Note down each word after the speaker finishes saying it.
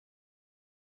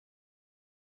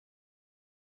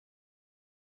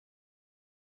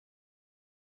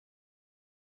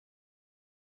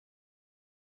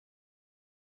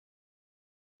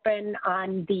open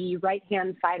on the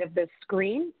right-hand side of the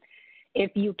screen.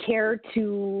 If you care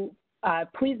to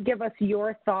please give us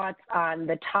your thoughts on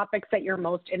the topics that you're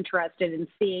most interested in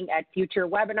seeing at future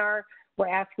webinar. We're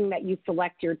asking that you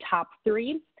select your top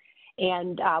 3,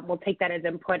 and we'll take that as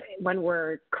input when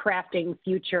we're crafting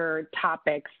future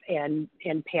topics and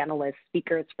panelist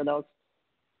speakers for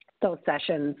those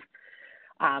sessions.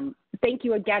 Thank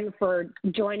you again for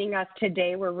joining us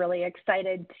today. We're really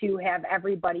excited to have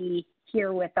everybody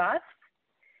here with us,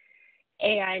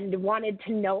 and wanted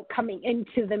to note coming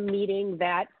into the meeting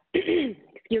that,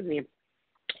 excuse me,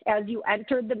 as you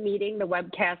entered the meeting, the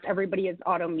webcast, everybody is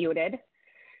auto-muted.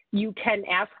 You can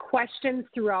ask questions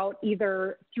throughout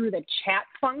either through the chat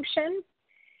function,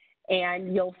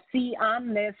 and you'll see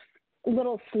on this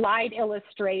little slide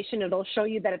illustration, it'll show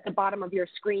you that at the bottom of your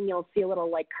screen, you'll see a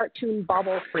little like cartoon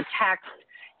bubble for text.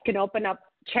 You can open up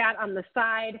chat on the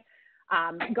side.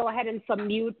 Go ahead and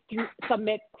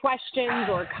submit questions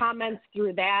or comments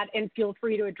through that, and feel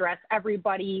free to address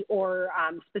everybody or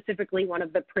specifically one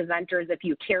of the presenters if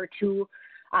you care to.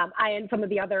 I and some of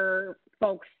the other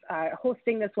folks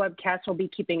hosting this webcast will be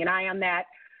keeping an eye on that.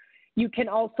 You can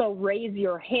also raise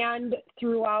your hand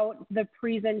throughout the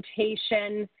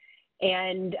presentation,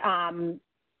 and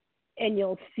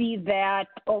you'll see that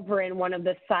over in one of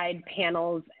the side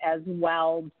panels as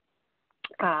well.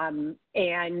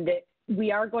 And we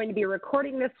are going to be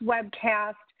recording this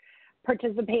webcast.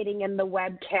 Participating in the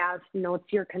webcast notes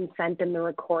your consent in the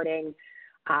recording.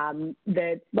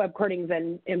 The web recordings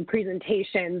and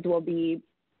presentations will be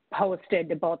posted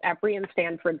to both EPRI and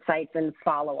Stanford sites in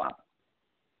follow-up.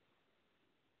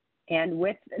 And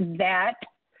with that,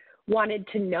 wanted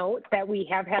to note that we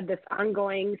have had this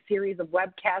ongoing series of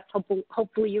webcasts.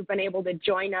 Hopefully you've been able to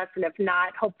join us, and if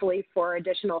not, hopefully for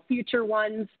additional future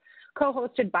ones,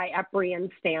 co-hosted by EPRI and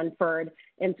Stanford,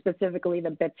 and specifically the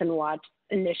Bits and Watts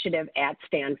initiative at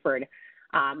Stanford.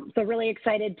 So really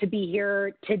excited to be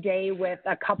here today with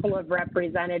a couple of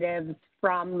representatives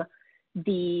from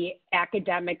the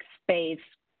academic space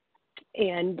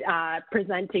and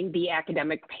presenting the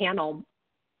academic panel.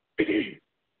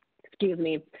 Excuse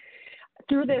me.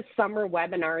 Through this summer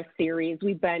webinar series,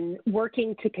 we've been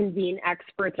working to convene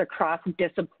experts across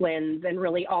disciplines and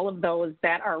really all of those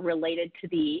that are related to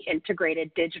the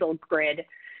integrated digital grid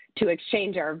to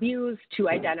exchange our views, to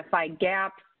identify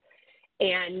gaps,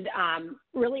 and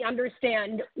really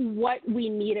understand what we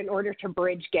need in order to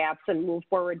bridge gaps and move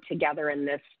forward together in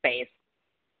this space.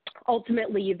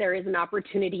 Ultimately, there is an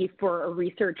opportunity for a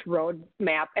research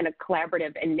roadmap and a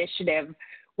collaborative initiative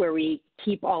where we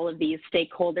keep all of these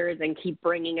stakeholders and keep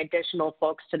bringing additional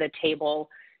folks to the table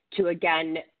to,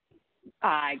 again,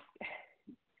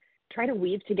 try to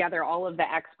weave together all of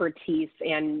the expertise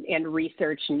and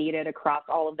research needed across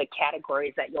all of the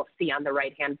categories that you'll see on the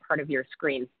right-hand part of your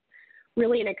screen.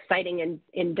 Really an exciting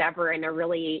endeavor and a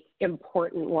really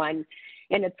important one.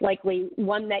 And it's likely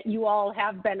one that you all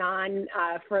have been on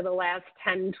for the last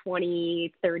 10,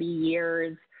 20, 30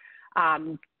 years.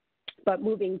 But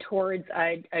moving towards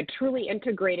a truly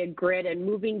integrated grid and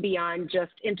moving beyond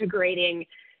just integrating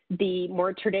the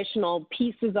more traditional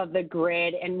pieces of the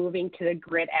grid and moving to the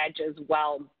grid edge as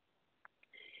well.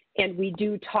 And we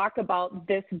do talk about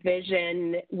this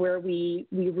vision where we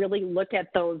really look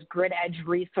at those grid edge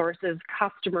resources,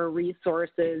 customer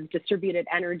resources, distributed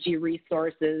energy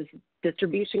resources,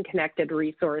 distribution connected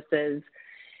resources,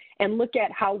 and look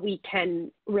at how we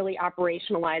can really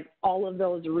operationalize all of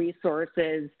those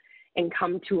resources and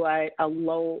come to a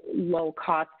low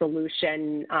cost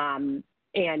solution and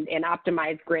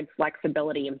optimize grid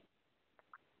flexibility.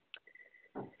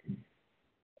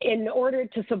 In order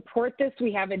to support this,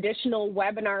 we have additional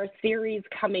webinar series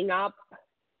coming up.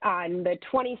 On the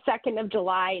 22nd of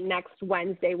July, next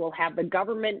Wednesday, we'll have the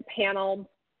government panel.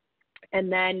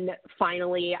 And then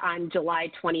finally on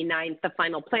July 29th, the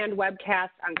final planned webcast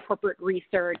on corporate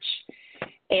research.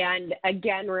 And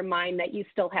again, remind that you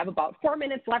still have about 4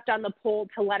 minutes left on the poll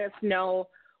to let us know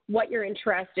what you're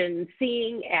interested in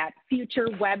seeing at future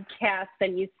webcasts.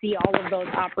 And you see all of those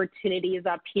opportunities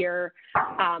up here.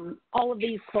 All of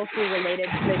these closely related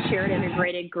to the shared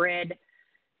integrated grid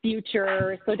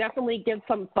future. So definitely give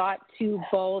some thought to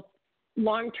both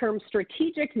long-term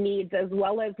strategic needs as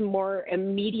well as more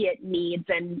immediate needs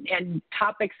and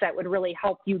topics that would really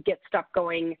help you get stuff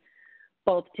going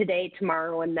both today,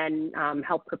 tomorrow, and then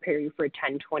help prepare you for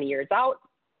 10, 20 years out.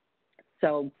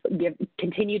 So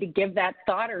continue to give that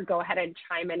thought or go ahead and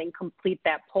chime in and complete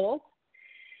that poll.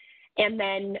 And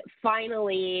then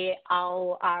finally,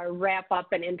 I'll wrap up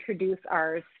and introduce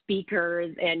our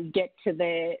speakers and get to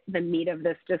the meat of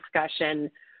this discussion.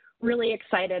 Really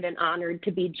excited and honored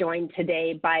to be joined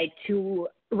today by two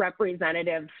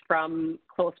representatives from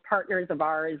close partners of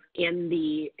ours in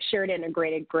the shared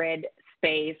integrated grid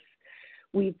space.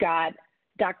 We've got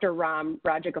Dr.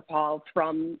 Rajagopal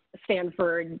from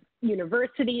Stanford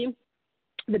University,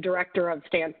 the director of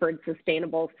Stanford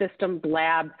Sustainable Systems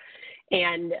Lab,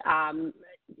 and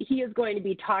he is going to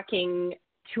be talking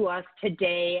to us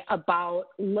today about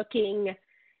looking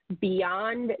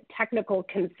beyond technical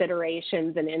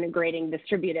considerations and integrating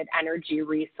distributed energy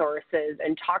resources,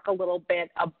 and talk a little bit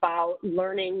about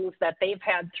learnings that they've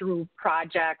had through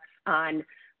projects on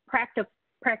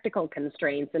practical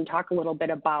constraints, and talk a little bit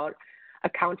about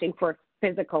accounting for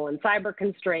physical and cyber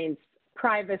constraints,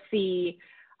 privacy,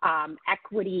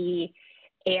 equity,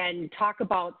 and talk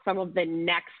about some of the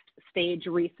next stage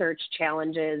research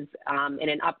challenges in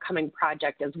an upcoming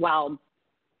project as well.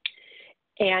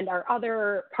 And our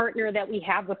other partner that we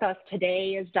have with us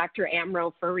today is Dr.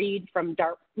 Amro Farid from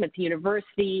Dartmouth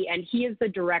University, and he is the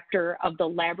director of the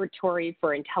Laboratory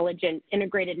for Intelligent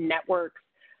Integrated Networks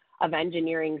of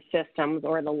Engineering Systems,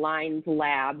 or the LIINES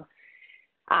lab.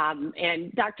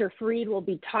 And Dr. Farid will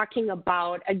be talking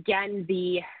about, again,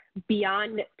 the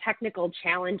beyond technical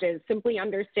challenges, simply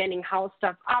understanding how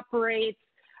stuff operates,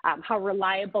 how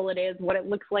reliable it is. What it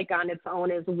looks like on its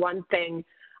own is one thing,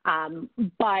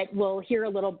 but we'll hear a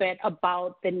little bit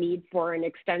about the need for an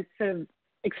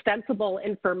extensible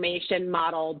information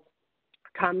model,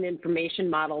 common information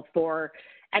model for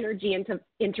energy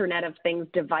Internet of Things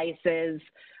devices.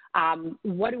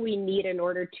 What do we need in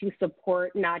order to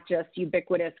support not just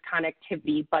ubiquitous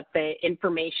connectivity, but the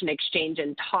information exchange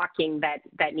and talking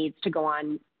that needs to go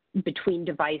on between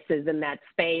devices in that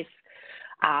space,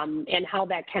 and how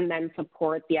that can then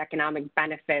support the economic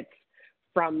benefits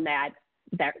from that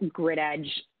grid edge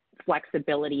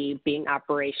flexibility being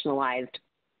operationalized.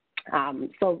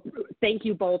 So thank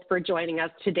you both for joining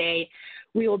us today.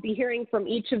 We will be hearing from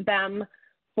each of them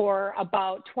for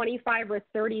about 25 or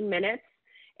 30 minutes.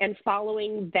 And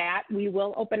following that, we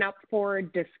will open up for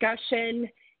discussion.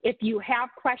 If you have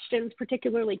questions,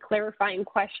 particularly clarifying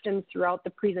questions throughout the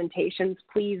presentations,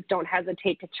 please don't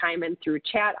hesitate to chime in through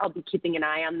chat. I'll be keeping an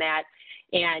eye on that,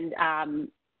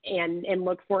 and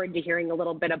look forward to hearing a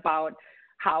little bit about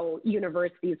how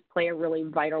universities play a really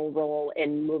vital role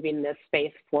in moving this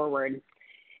space forward.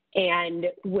 And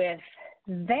with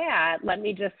that, let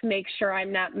me just make sure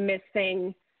I'm not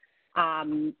missing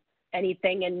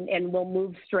anything, and we'll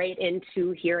move straight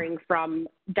into hearing from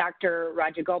Dr.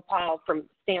 Rajagopal from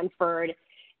Stanford,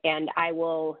 and I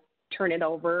will turn it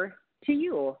over to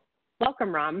you.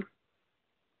 Welcome, Ram.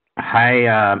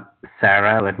 Hi,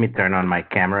 Sara. Let me turn on my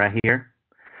camera here.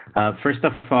 First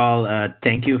of all,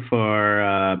 thank you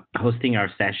for hosting our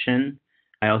session.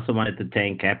 I also wanted to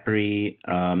thank EPRI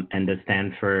and the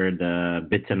Stanford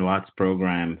Bits and Watts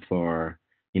program for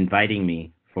inviting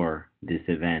me for this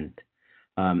event.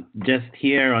 Just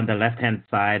here on the left-hand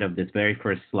side of this very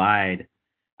first slide,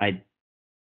 I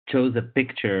chose a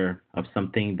picture of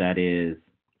something that is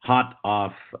hot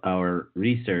off our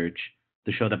research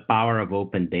to show the power of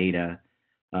open data.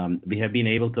 We have been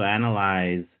able to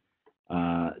analyze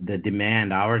the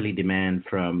demand, hourly demand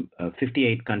from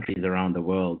 58 countries around the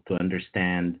world to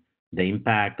understand the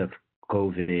impact of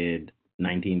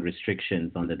COVID-19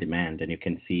 restrictions on the demand. And you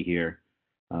can see here,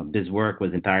 this work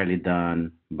was entirely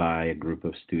done by a group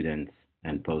of students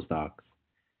and postdocs.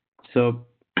 So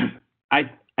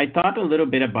I thought a little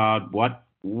bit about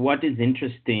what is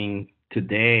interesting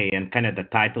today, and kind of the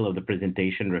title of the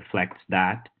presentation reflects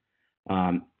that.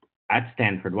 At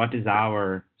Stanford, what is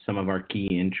some of our key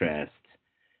interests?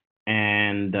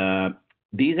 And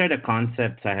these are the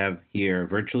concepts I have here: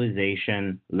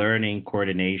 virtualization, learning,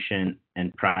 coordination,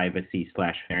 and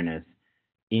privacy/fairness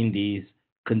in these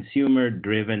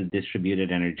consumer-driven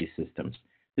distributed energy systems.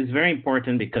 This is very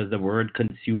important because the word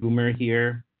consumer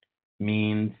here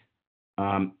means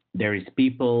there is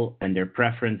people and their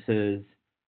preferences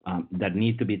that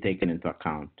need to be taken into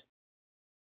account.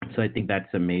 So I think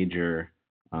that's a major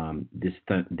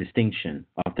distinction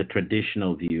of the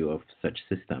traditional view of such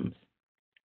systems.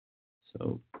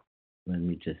 So let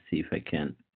me just see if I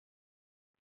can.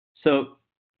 So,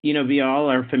 we all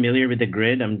are familiar with the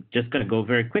grid. I'm just going to go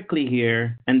very quickly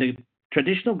here. And the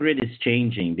traditional grid is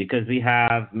changing because we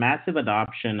have massive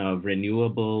adoption of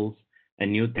renewables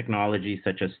and new technologies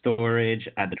such as storage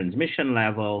at the transmission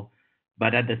level.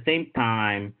 But at the same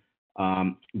time,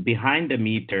 behind the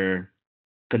meter,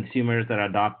 consumers are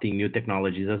adopting new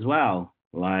technologies as well,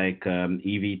 like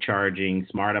EV charging,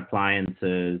 smart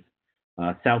appliances,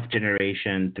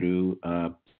 self-generation through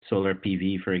solar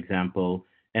PV, for example.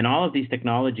 And all of these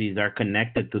technologies are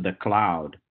connected to the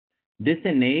cloud. This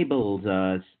enables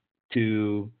us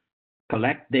to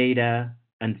collect data,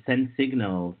 and send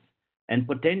signals and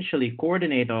potentially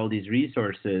coordinate all these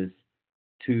resources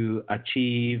to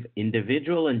achieve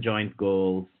individual and joint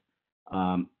goals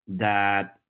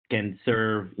that can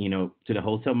serve, to the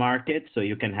wholesale market. So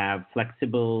you can have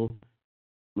flexible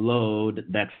load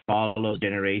that follows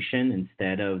generation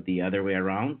instead of the other way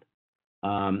around.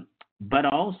 But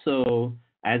also,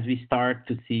 as we start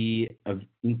to see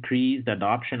increased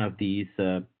adoption of these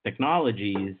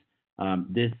technologies,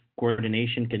 this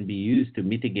coordination can be used to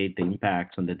mitigate the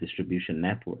impacts on the distribution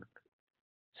network.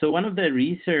 So one of the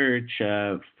research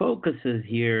focuses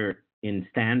here in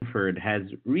Stanford has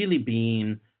really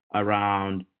been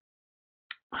around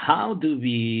how do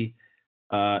we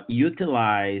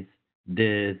utilize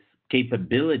this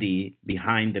capability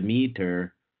behind the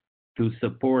meter to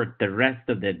support the rest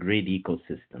of the grid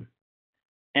ecosystem.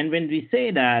 And when we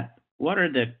say that, what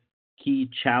are the key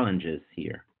challenges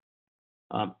here?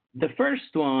 The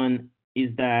first one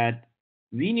is that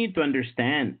we need to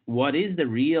understand what is the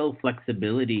real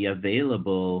flexibility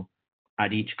available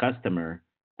at each customer.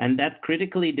 And that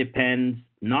critically depends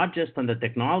not just on the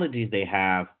technologies they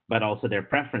have, but also their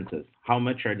preferences. How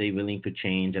much are they willing to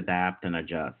change, adapt, and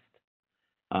adjust?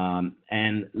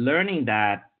 And learning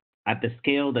that at the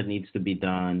scale that needs to be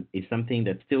done is something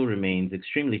that still remains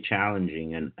extremely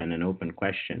challenging and an open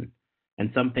question. And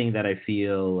something that I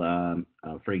feel,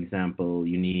 for example,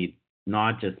 you need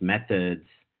not just methods,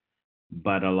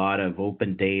 but a lot of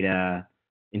open data,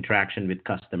 interaction with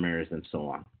customers, and so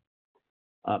on.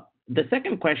 The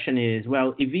second question is,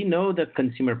 well, if we know the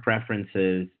consumer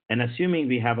preferences, and assuming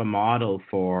we have a model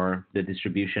for the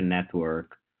distribution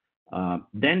network,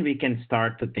 then we can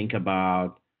start to think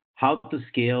about how to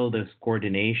scale this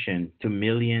coordination to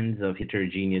millions of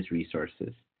heterogeneous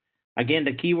resources. Again,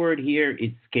 the key word here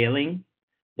is scaling.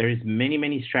 There is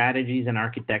many strategies and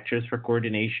architectures for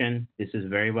coordination. This is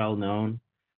very well known.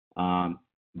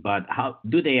 But how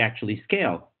do they actually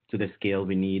scale to the scale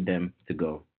we need them to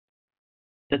go?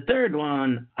 The third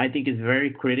one, I think, is very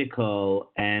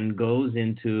critical and goes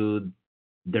into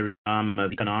the realm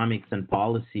of economics and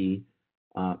policy,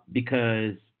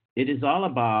 because it is all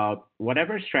about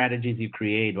whatever strategies you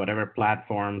create, whatever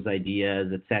platforms,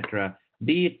 ideas, etc.,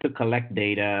 be it to collect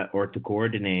data or to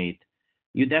coordinate,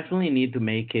 you definitely need to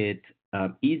make it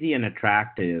easy and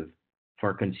attractive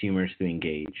for consumers to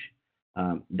engage.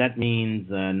 That means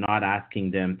not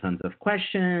asking them tons of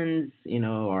questions,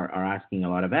 or asking a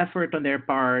lot of effort on their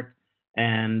part,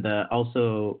 and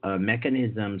also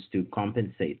mechanisms to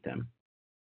compensate them.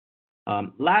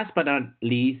 Last but not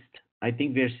least, I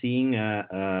think we're seeing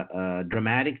a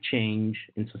dramatic change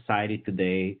in society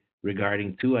today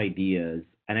regarding two ideas,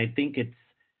 and I think it's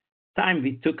time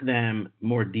we took them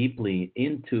more deeply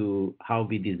into how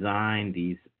we design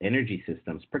these energy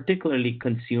systems, particularly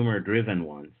consumer-driven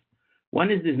ones.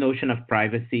 One is this notion of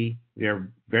privacy. We are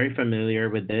very familiar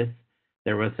with this.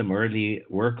 There was some early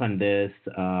work on this,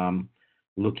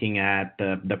 looking at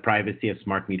the privacy of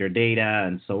smart meter data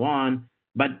and so on.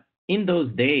 But in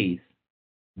those days,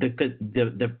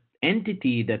 the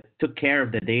entity that took care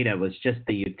of the data was just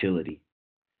the utility.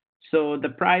 So the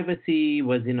privacy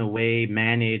was in a way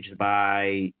managed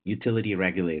by utility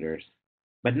regulators.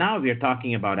 But now we are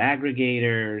talking about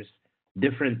aggregators,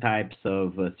 different types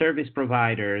of service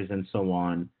providers, and so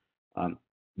on.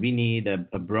 We need a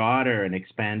broader and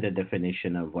expanded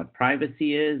definition of what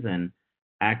privacy is and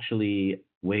actually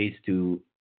ways to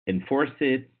enforce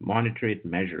it, monitor it,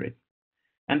 measure it.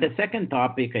 And the second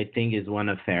topic, I think, is one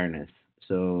of fairness.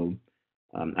 So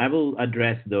I will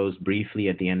address those briefly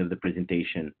at the end of the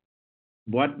presentation.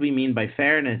 What we mean by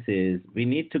fairness is we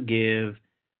need to give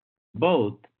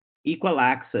both equal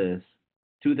access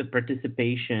to the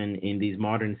participation in these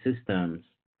modern systems,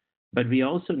 but we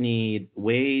also need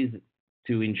ways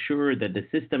to ensure that the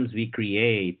systems we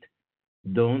create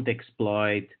don't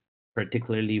exploit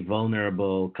particularly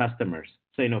vulnerable customers.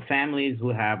 So, families who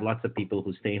have lots of people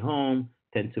who stay home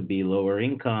tend to be lower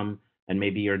income, and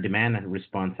maybe your demand and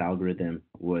response algorithm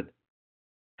would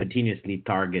continuously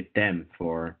target them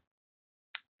for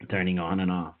turning on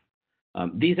and off.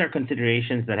 These are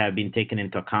considerations that have been taken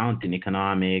into account in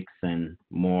economics and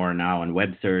more now in web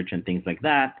search and things like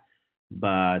that.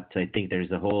 But I think there's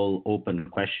a whole open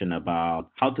question about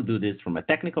how to do this from a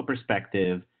technical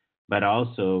perspective, but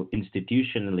also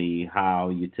institutionally, how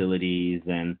utilities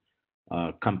and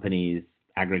companies,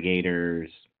 aggregators,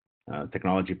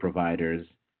 technology providers,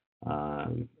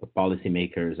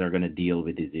 policymakers are going to deal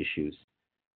with these issues.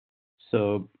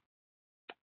 So,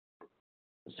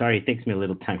 sorry, it takes me a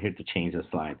little time here to change the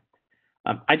slide.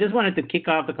 I just wanted to kick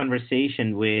off the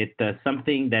conversation with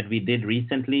something that we did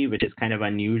recently, which is kind of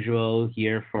unusual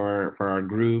here for our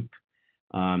group.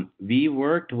 We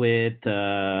worked with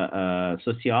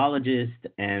sociologists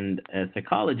and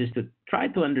psychologists to try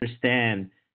to understand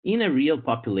in a real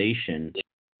population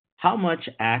how much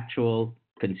actual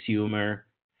consumer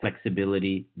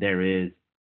flexibility there is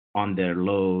on their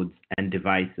loads and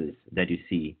devices that you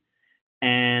see.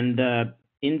 And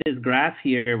in this graph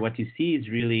here, what you see is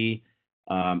really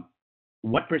um,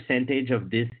 what percentage of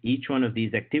this each one of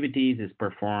these activities is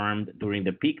performed during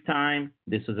the peak time.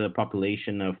 This was a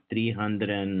population of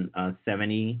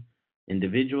 370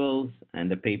 individuals, and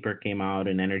the paper came out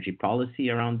in energy policy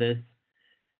around this.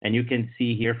 And you can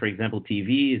see here, for example,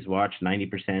 TV is watched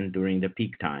 90% during the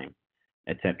peak time,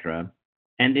 etc.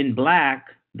 And in black,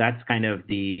 that's kind of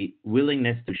the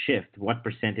willingness to shift, what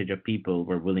percentage of people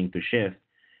were willing to shift.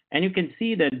 And you can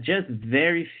see that just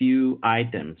very few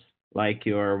items, like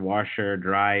your washer,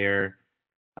 dryer,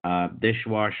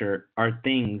 dishwasher, are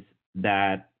things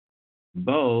that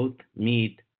both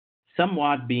meet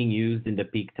somewhat being used in the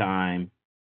peak time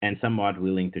and somewhat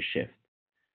willing to shift.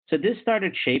 So this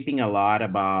started shaping a lot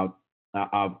about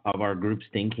of our group's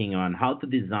thinking on how to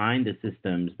design the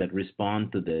systems that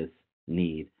respond to this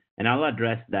need. And I'll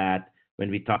address that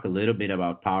when we talk a little bit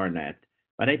about PowerNet.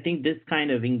 But I think this kind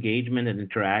of engagement and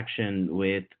interaction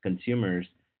with consumers,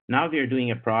 now we are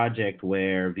doing a project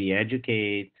where we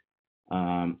educate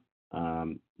um,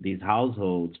 these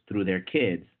households through their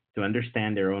kids to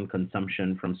understand their own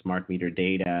consumption from smart meter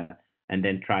data and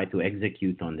then try to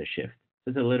execute on the shift.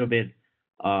 So it's a little bit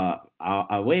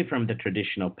away from the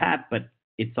traditional path, but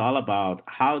it's all about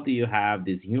how do you have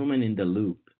this human in the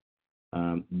loop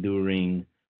during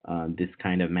this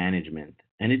kind of management,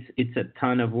 and it's a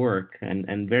ton of work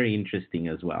and very interesting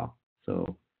as well.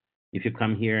 So if you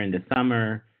come here in the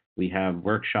summer, we have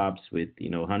workshops with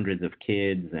hundreds of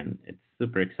kids, and it's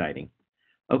super exciting.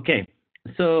 Okay,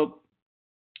 so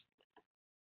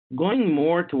going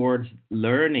more towards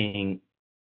learning,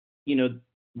 you know,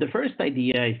 the first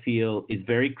idea I feel is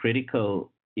very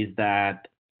critical is that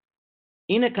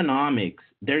in economics,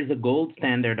 there's a gold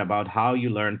standard about how you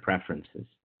learn preferences.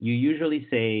 You usually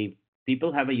say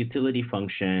people have a utility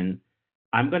function.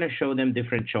 I'm going to show them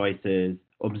different choices,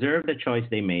 observe the choice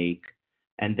they make,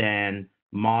 and then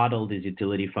model this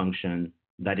utility function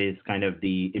that is kind of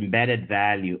the embedded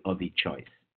value of each choice.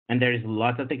 And there's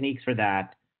lots of techniques for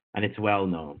that, and it's well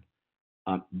known.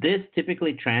 This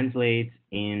typically translates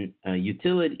in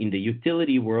the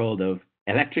utility world of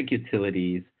electric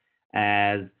utilities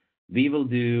as we will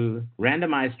do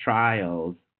randomized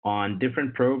trials on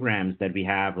different programs that we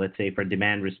have, let's say for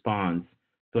demand response,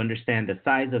 to understand the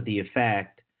size of the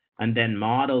effect and then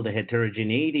model the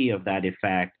heterogeneity of that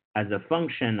effect as a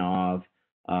function of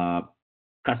uh,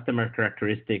 customer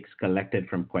characteristics collected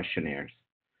from questionnaires.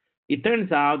 It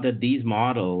turns out that these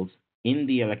models in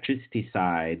the electricity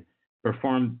side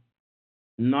perform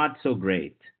not so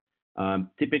great.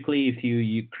 Typically, if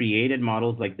you created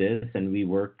models like this, and we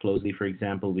work closely, for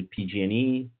example, with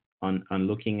PG&E on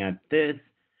looking at this,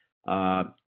 uh,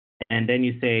 and then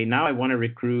you say, now I want to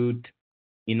recruit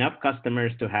enough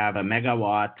customers to have a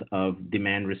megawatt of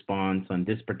demand response on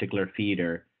this particular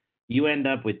feeder, you end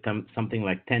up with something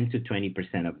like 10 to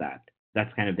 20% of that.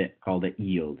 That's kind of called the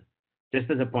yield. Just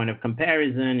as a point of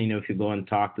comparison, if you go and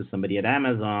talk to somebody at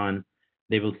Amazon,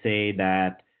 they will say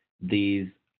that these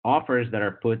offers that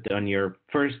are put on your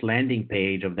first landing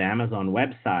page of the Amazon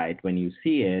website, when you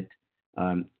see it,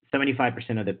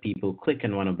 75% of the people click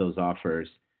on one of those offers.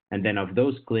 And then of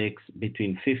those clicks,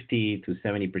 between 50 to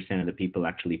 70% of the people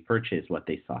actually purchase what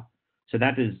they saw. So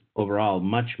that is overall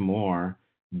much more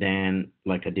than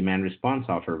like a demand response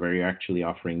offer where you're actually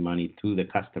offering money to the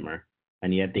customer,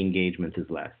 and yet the engagement is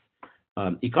less.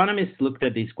 Economists looked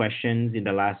at these questions in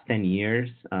the last 10 years,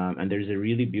 and there's a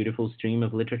really beautiful stream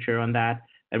of literature on that.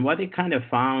 And what they kind of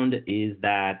found is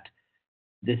that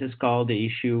this is called the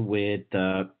issue with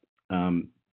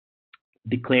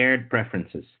declared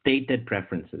preferences, stated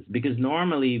preferences, because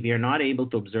normally we are not able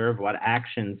to observe what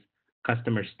actions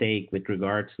customers take with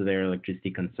regards to their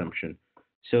electricity consumption.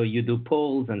 So you do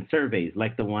polls and surveys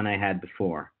like the one I had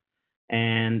before,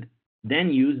 and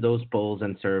then use those polls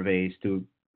and surveys to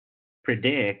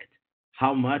predict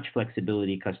how much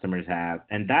flexibility customers have,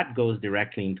 and that goes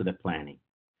directly into the planning.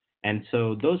 And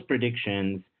so those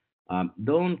predictions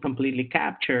don't completely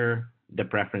capture the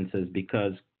preferences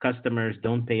because customers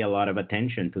don't pay a lot of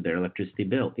attention to their electricity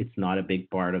bill. It's not a big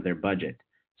part of their budget.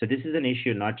 So this is an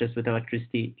issue not just with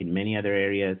electricity, in many other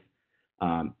areas.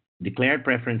 Declared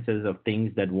preferences of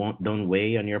things that don't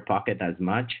weigh on your pocket as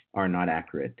much are not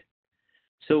accurate.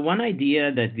 So one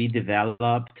idea that we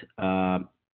developed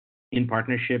in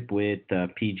partnership with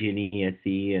PG&E,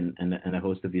 SE, and a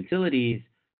host of utilities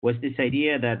was this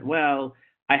idea that, well,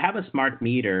 I have a smart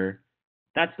meter,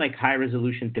 that's like high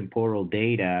resolution temporal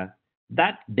data.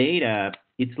 That data,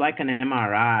 it's like an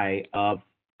MRI of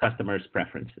customers'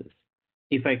 preferences.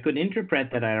 If I could interpret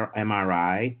that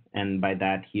MRI, and by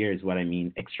that here is what I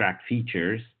mean, extract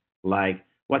features like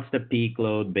what's the peak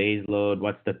load, base load,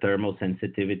 what's the thermal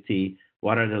sensitivity,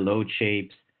 what are the load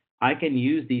shapes, I can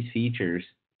use these features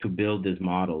to build these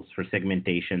models for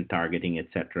segmentation, targeting,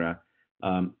 etc.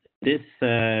 This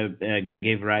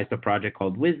gave rise to a project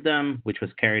called Wisdom, which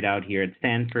was carried out here at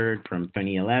Stanford from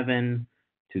 2011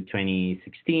 to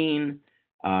 2016.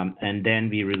 And then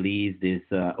we released this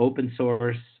open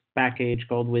source package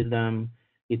called Wisdom.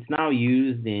 It's now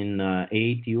used in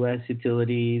 8 U.S.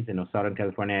 utilities, Southern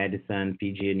California Edison,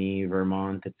 PG&E,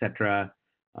 Vermont, etc.,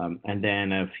 and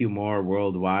then a few more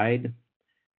worldwide.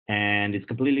 And it's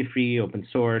completely free, open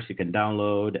source. You can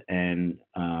download. And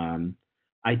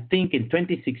I think in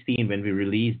 2016, when we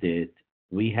released it,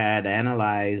 we had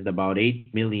analyzed about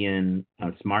 8 million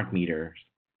smart meters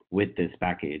with this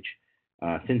package.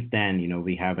 Since then,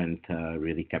 we haven't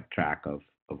really kept track of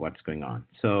what's going on.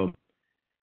 So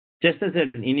just as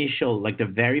an initial, like the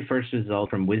very first result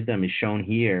from Wisdom is shown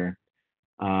here,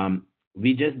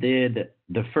 we just did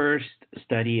the first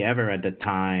study ever at the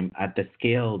time at the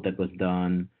scale that was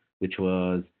done, which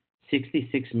was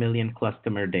 66 million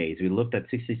customer days. We looked at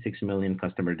 66 million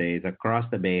customer days across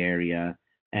the Bay Area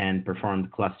and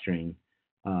performed clustering.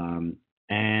 And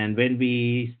when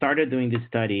we started doing this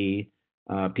study,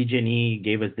 PG&E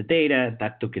gave us the data.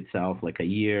 That took itself like a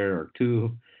year or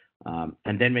two.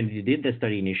 And then when we did the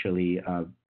study initially,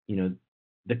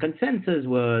 the consensus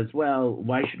was, well,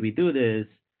 why should we do this?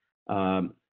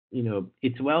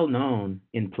 It's well known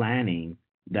in planning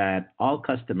that all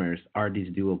customers are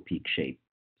these dual peak shapes.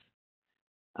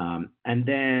 And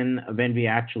then when we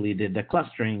actually did the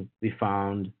clustering, we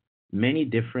found many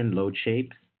different load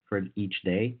shapes for each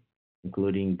day,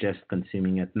 including just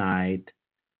consuming at night,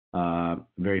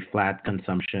 very flat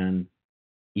consumption,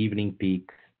 evening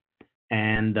peaks,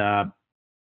 and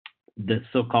the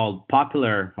so-called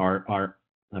popular or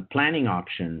planning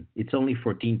option, it's only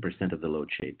 14% of the load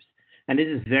shapes. And this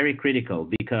is very critical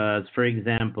because, for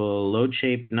example, load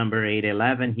shape number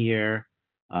 811 here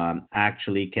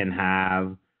actually can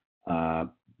have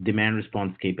demand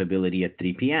response capability at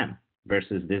 3 p.m.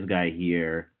 versus this guy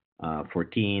here,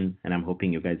 14, and I'm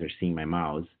hoping you guys are seeing my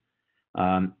mouse,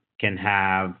 can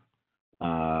have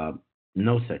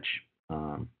no such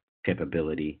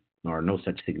capability or no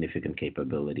such significant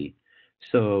capability.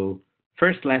 So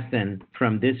first lesson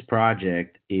from this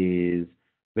project is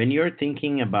when you're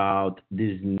thinking about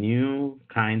these new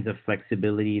kinds of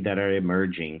flexibility that are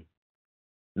emerging,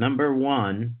 number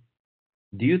one,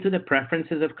 due to the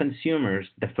preferences of consumers,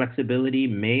 the flexibility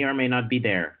may or may not be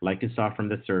there, like you saw from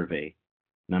the survey.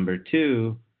 Number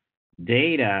two,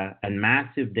 data and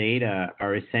massive data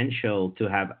are essential to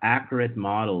have accurate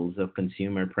models of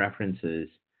consumer preferences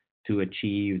to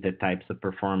achieve the types of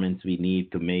performance we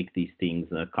need to make these things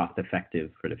cost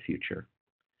effective for the future.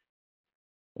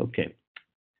 Okay.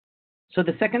 So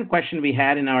the second question we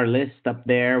had in our list up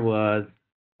there was,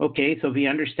 okay, so we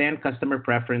understand customer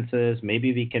preferences.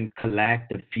 Maybe we can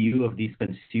collect a few of these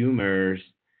consumers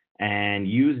and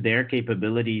use their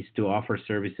capabilities to offer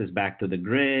services back to the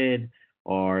grid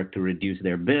or to reduce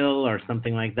their bill or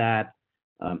something like that.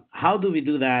 How do we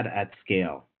do that at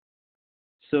scale?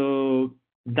 So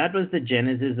that was the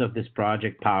genesis of this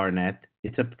project, PowerNet.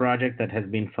 It's a project that has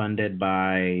been funded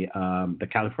by the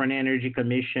California Energy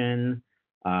Commission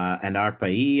and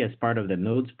ARPA-E as part of the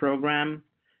NODES program.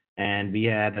 And we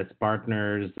had as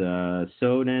partners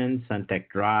Soden, Suntech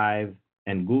Drive,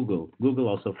 and Google. Google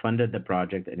also funded the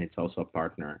project, and it's also a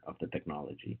partner of the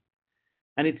technology.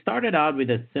 And it started out with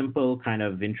a simple kind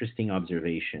of interesting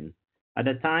observation. At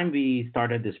the time we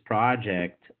started this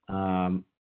project,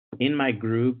 in my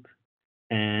group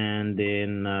and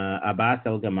in Abbas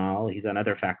El-Gamal, he's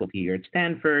another faculty here at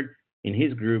Stanford, in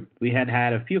his group, we had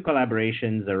a few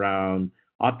collaborations around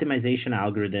optimization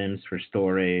algorithms for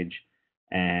storage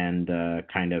and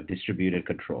kind of distributed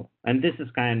control. And this is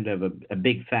kind of a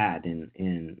big fad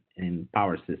in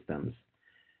power systems.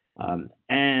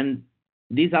 And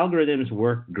these algorithms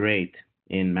work great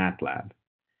in MATLAB.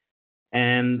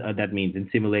 And that means in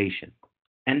simulation.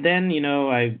 And then,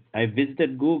 I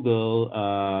visited Google,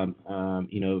 and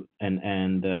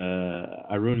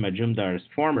Arun Majumdar's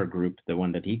former group, the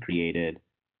one that he created,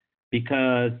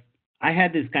 because I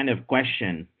had this kind of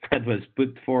question that was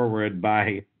put forward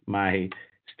by my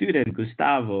student,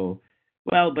 Gustavo.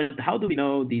 Well, but how do we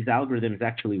know these algorithms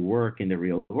actually work in the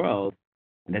real world?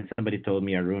 And then somebody told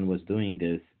me Arun was doing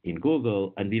this in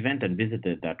Google, and we went and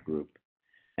visited that group.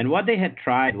 And what they had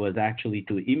tried was actually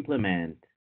to implement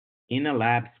in a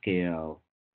lab scale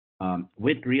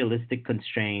with realistic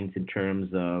constraints in terms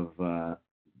of the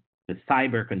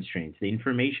cyber constraints, the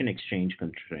information exchange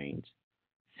constraints,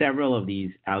 several of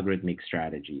these algorithmic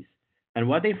strategies. And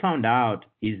what they found out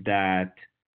is that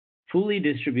fully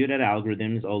distributed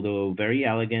algorithms, although very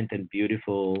elegant and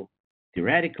beautiful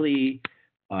theoretically,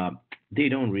 uh, they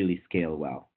don't really scale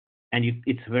well. And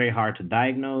it's very hard to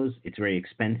diagnose. It's very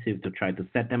expensive to try to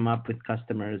set them up with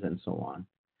customers and so on.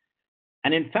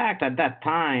 And in fact, at that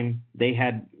time, they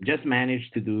had just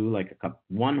managed to do like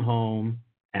one home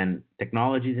and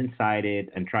technologies inside it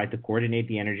and try to coordinate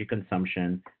the energy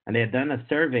consumption. And they had done a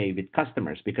survey with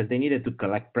customers because they needed to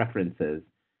collect preferences.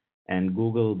 And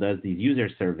Google does these user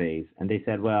surveys. And they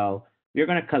said, well, we're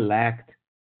going to collect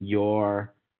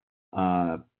your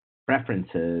uh,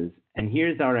 preferences. And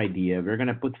here's our idea. We're going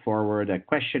to put forward a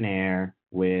questionnaire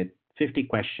with 50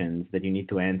 questions that you need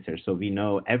to answer so we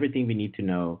know everything we need to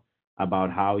know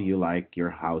about how you like your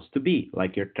house to be,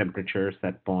 like your temperature,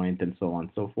 set point, and so on and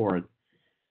so forth.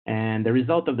 And the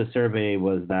result of the survey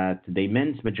was that the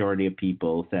immense majority of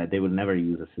people said they would never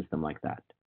use a system like that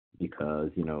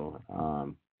because,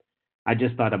 I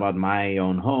just thought about my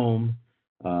own home.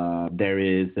 There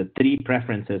is three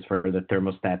preferences for the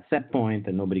thermostat set point,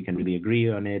 and nobody can really agree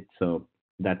on it. So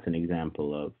that's an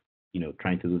example of,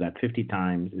 trying to do that 50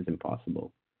 times is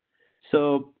impossible.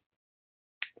 So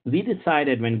we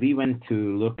decided when we went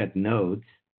to look at nodes,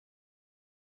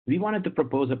 we wanted to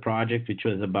propose a project which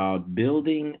was about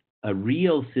building a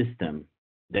real system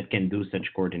that can do such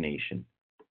coordination,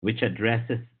 which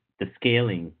addresses the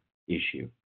scaling issue.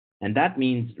 And that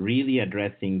means really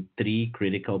addressing three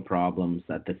critical problems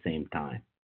at the same time.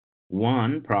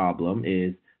 One problem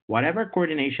is whatever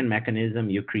coordination mechanism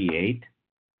you create,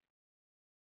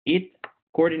 it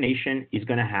coordination is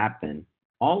going to happen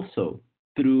also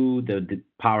through the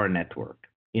power network.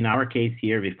 In our case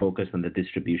here, we focus on the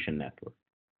distribution network.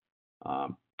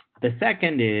 The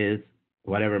second is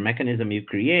whatever mechanism you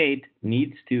create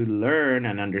needs to learn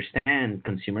and understand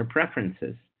consumer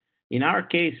preferences. In our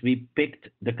case, we picked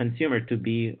the consumer to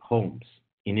be homes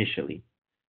initially.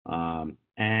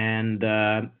 And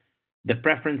the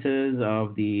preferences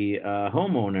of the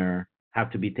homeowner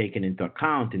have to be taken into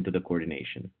account into the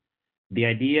coordination. The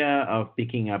idea of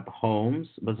picking up homes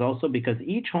was also because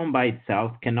each home by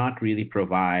itself cannot really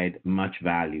provide much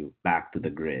value back to the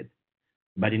grid.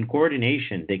 But in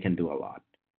coordination, they can do a lot.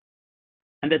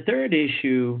 And the third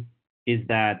issue is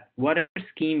that whatever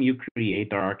scheme you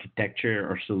create or architecture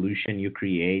or solution you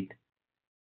create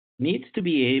needs to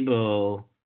be able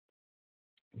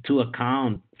to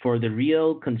account for the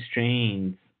real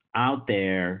constraints out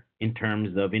there in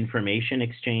terms of information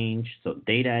exchange, so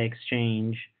data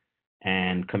exchange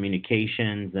and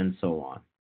communications and so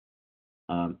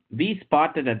on. We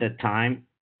spotted at the time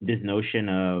this notion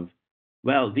of,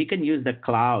 well, we can use the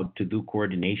cloud to do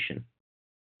coordination.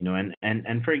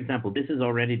 And for example, this is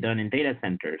already done in data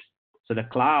centers. So the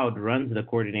cloud runs the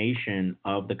coordination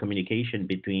of the communication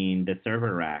between the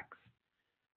server racks.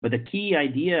 But the key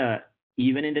idea,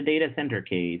 even in the data center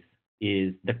case,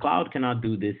 is the cloud cannot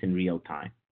do this in real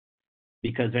time.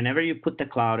 Because whenever you put the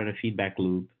cloud in a feedback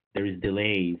loop, there is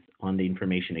delays on the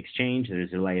information exchange.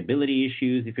 There's reliability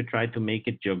issues if you try to make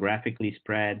it geographically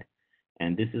spread.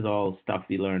 And this is all stuff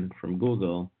we learned from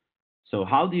Google. So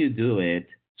how do you do it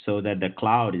so that the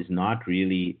cloud is not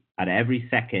really at every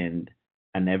second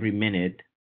and every minute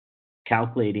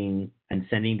calculating and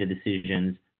sending the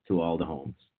decisions to all the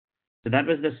homes? So that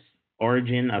was the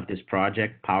origin of this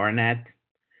project, PowerNet.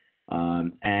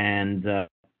 And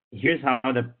here's how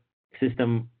the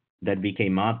system that we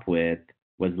came up with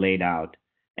was laid out.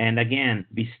 And again,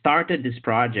 we started this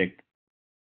project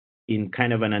in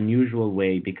kind of an unusual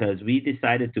way because we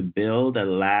decided to build a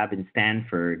lab in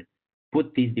Stanford,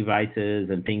 put these devices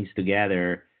and things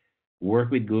together, work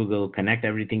with Google, connect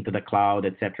everything to the cloud,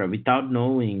 etc., without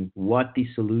knowing what the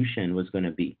solution was going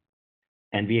to be.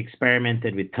 And we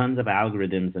experimented with tons of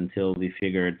algorithms until we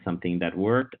figured something that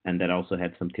worked and that also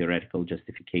had some theoretical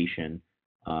justification.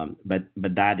 But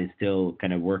that is still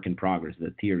kind of work in progress,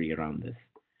 the theory around this.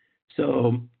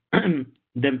 So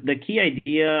the key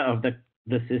idea of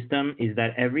the system is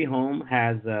that every home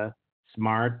has a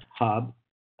smart hub,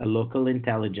 a local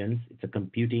intelligence. It's a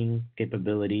computing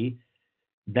capability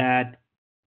that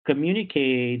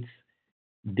communicates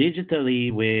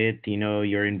digitally with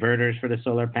your inverters for the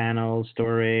solar panels,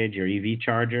 storage, your EV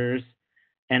chargers,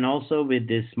 and also with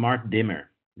this smart dimmer.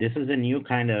 This is a new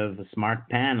kind of smart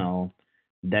panel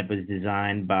that was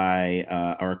designed by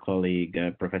our colleague,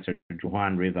 Professor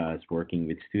Juan Rivas, working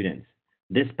with students.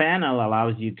 This panel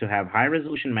allows you to have high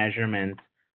resolution measurements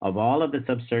of all of the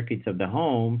subcircuits of the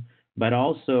home, but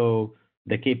also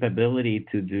the capability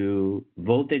to do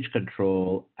voltage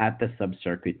control at the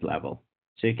subcircuit level.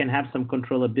 So you can have some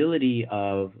controllability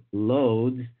of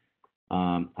loads,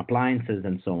 appliances,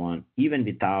 and so on, even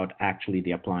without actually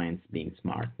the appliance being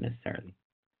smart necessarily.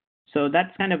 So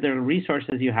that's kind of the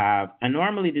resources you have. And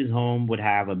normally this home would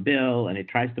have a bill, and it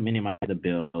tries to minimize the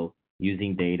bill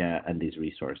using data and these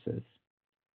resources.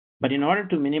 But in order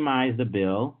to minimize the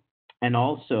bill and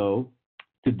also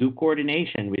to do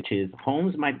coordination, which is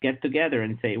homes might get together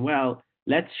and say, well,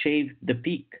 let's shave the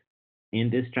peak in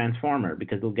this transformer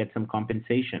because we'll get some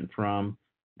compensation from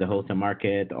the wholesale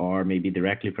market or maybe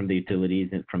directly from the utilities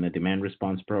and from the demand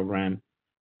response program.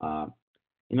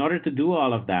 In order to do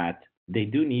all of that, they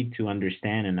do need to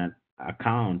understand and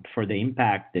account for the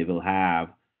impact they will have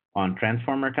on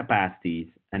transformer capacities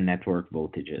and network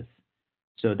voltages.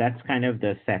 So that's kind of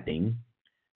the setting.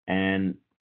 And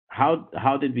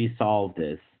how did we solve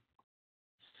this?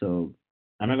 So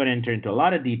I'm not going to enter into a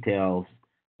lot of details,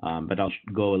 but I'll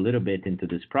go a little bit into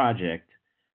this project.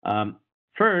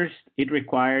 First, it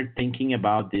required thinking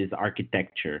about this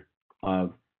architecture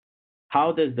of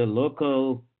how does the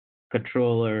local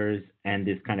controllers and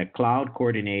this kind of cloud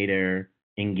coordinator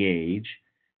engage.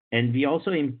 And we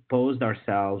also imposed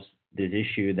ourselves this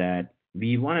issue that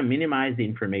we want to minimize the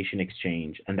information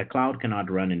exchange, and the cloud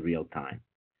cannot run in real time.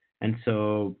 And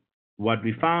so what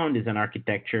we found is an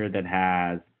architecture that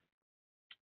has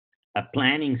a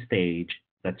planning stage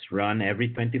that's run every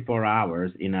 24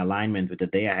 hours in alignment with the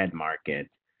day-ahead market.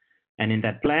 And in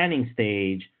that planning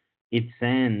stage, it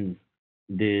sends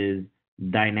these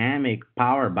dynamic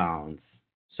power bounds.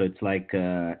 So it's like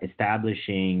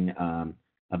establishing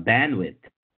a bandwidth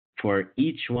for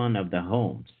each one of the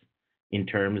homes in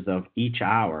terms of each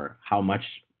hour, how much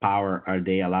power are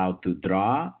they allowed to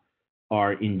draw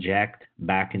or inject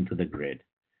back into the grid.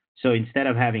 So instead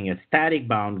of having a static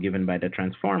bound given by the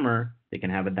transformer, they can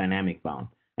have a dynamic bound.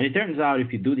 And it turns out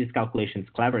if you do these calculations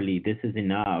cleverly, this is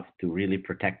enough to really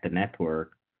protect the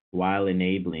network while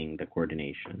enabling the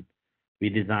coordination. We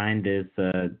designed this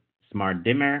smart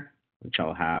dimmer, which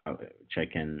I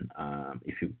can,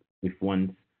 if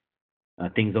once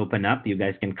things open up, you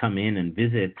guys can come in and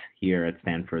visit here at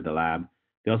Stanford, the lab.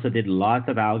 We also did lots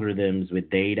of algorithms with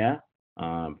data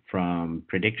from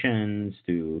predictions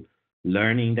to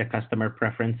learning the customer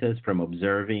preferences, from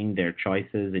observing their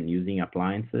choices and using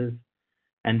appliances.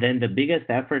 And then the biggest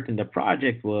effort in the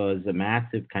project was a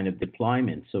massive kind of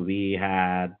deployment. So we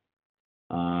had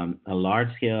a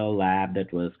large-scale lab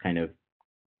that was kind of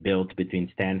built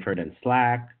between Stanford and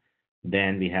SLAC.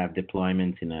 Then we have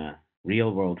deployments in a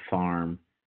real-world farm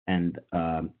and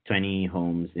 20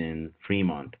 homes in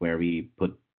Fremont, where we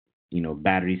put,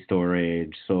 battery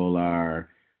storage, solar.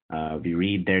 We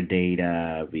read their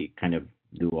data. We kind of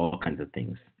do all kinds of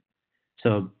things.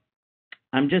 So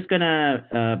I'm just going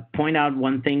to point out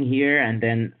one thing here and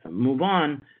then move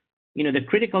on. The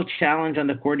critical challenge on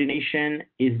the coordination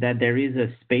is that there is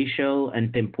a spatial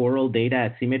and temporal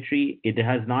data asymmetry. It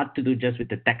has not to do just with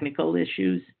the technical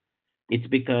issues. It's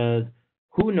because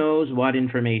who knows what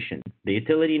information? The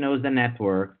utility knows the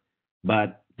network,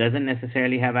 but doesn't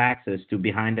necessarily have access to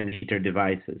behind-the-meter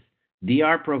devices.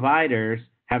 DR providers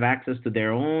have access to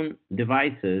their own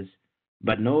devices,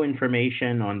 but no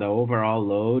information on the overall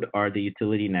load or the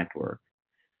utility network,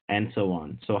 and so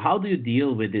on. So how do you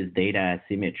deal with this data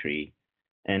asymmetry?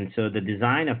 And so the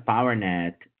design of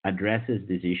PowerNet addresses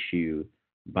this issue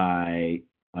by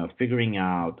figuring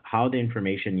out how the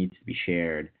information needs to be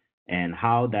shared and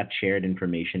how that shared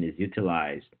information is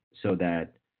utilized so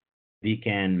that we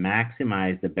can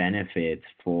maximize the benefits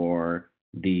for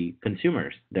the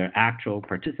consumers, the actual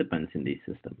participants in these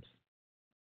systems.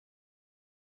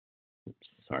 Oops,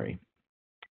 sorry.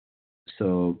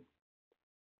 So,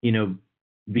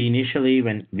 we initially,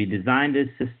 when we designed this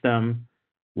system,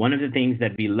 one of the things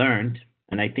that we learned,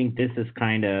 and I think this is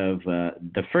kind of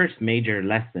the first major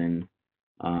lesson,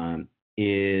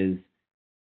 is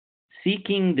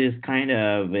seeking this kind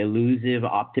of elusive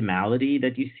optimality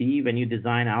that you see when you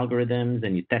design algorithms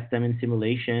and you test them in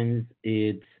simulations.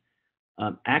 It's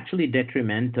actually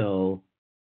detrimental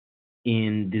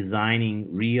in designing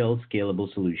real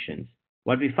scalable solutions.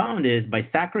 What we found is by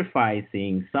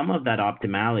sacrificing some of that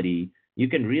optimality, you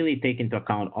can really take into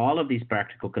account all of these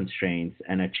practical constraints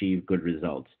and achieve good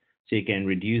results. So you can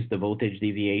reduce the voltage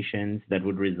deviations that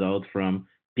would result from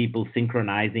people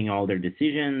synchronizing all their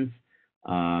decisions.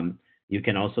 You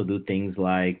can also do things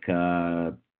like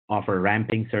offer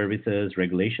ramping services,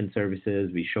 regulation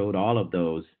services. We showed all of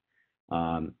those.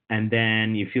 And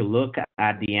then if you look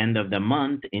at the end of the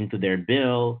month into their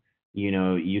bill,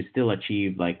 you still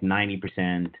achieve like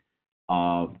 90%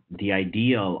 of the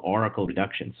ideal oracle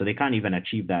reduction. So they can't even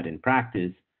achieve that in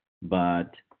practice,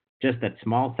 but just that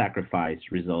small sacrifice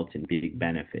results in big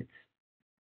benefits.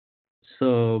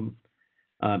 So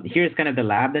here's kind of the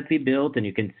lab that we built, and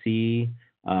you can see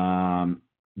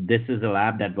this is a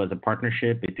lab that was a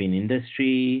partnership between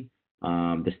industry,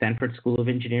 the Stanford School of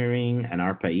Engineering, and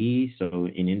ARPA-E. So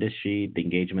in industry, the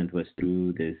engagement was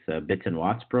through this Bits and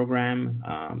Watts program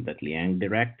that LIINES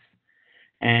directs.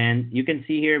 And you can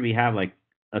see here we have like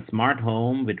a smart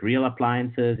home with real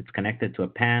appliances. It's connected to a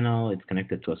panel. It's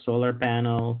connected to a solar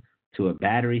panel, to a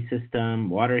battery system,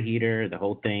 water heater, the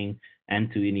whole thing,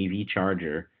 and to an EV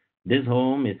charger. This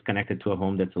home is connected to a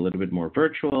home that's a little bit more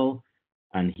virtual.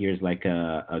 And here's like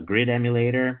a grid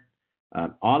emulator.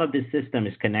 All of this system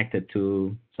is connected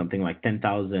to something like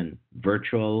 10,000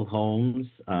 virtual homes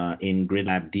in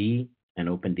GridLab-D and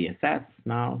OpenDSS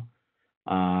now.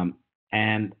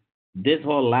 And this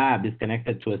whole lab is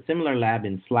connected to a similar lab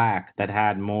in Slack that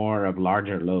had more of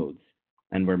larger loads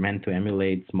and were meant to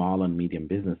emulate small and medium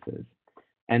businesses.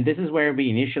 And this is where we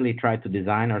initially tried to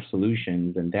design our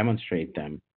solutions and demonstrate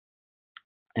them.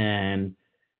 And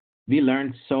we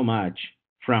learned so much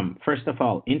from, first of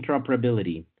all,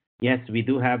 interoperability. Yes, we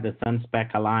do have the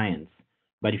SunSpec Alliance,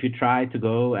 but if you try to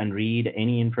go and read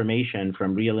any information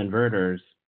from real inverters,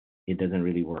 it doesn't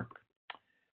really work.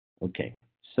 Okay,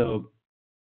 so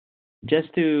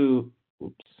just to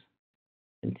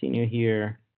continue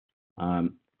here,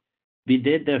 we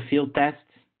did the field tests,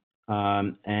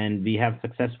 and we have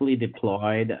successfully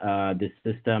deployed this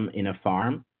system in a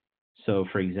farm. So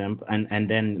for example, and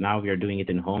then now we are doing it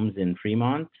in homes in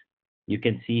Fremont. You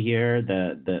can see here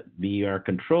we are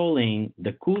controlling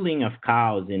the cooling of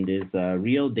cows in this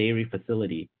real dairy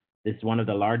facility. This is one of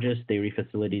the largest dairy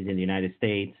facilities in the United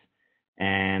States,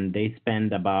 and they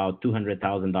spend about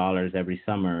 $200,000 every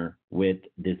summer with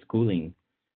this cooling.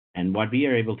 And what we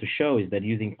are able to show is that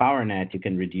using PowerNet, you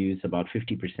can reduce about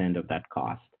 50% of that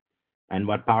cost. And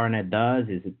what PowerNet does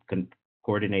is it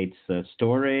coordinates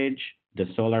storage, the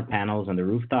solar panels on the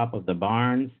rooftop of the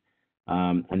barns,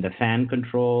 and the fan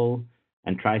control,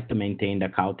 and tries to maintain the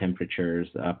cow temperatures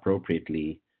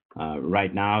appropriately.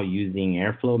 Right now using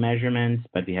airflow measurements,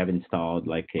 but we have installed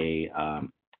like a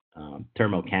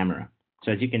thermal camera.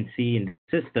 So as you can see in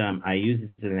the system, I use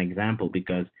this as an example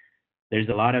because there's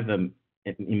a lot of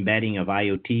embedding of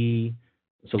IoT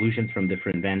solutions from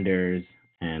different vendors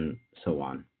and so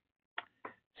on.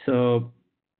 So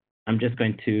I'm just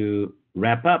going to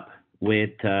wrap up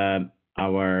with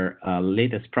our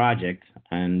latest project,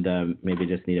 and maybe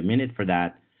just need a minute for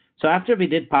that. So after we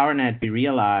did PowerNet, we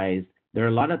realized there are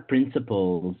a lot of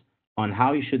principles on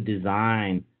how you should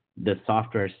design the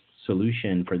software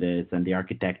solution for this and the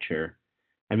architecture.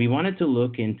 And we wanted to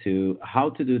look into how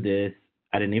to do this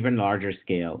at an even larger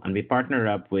scale. And we partnered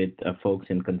up with folks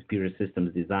in computer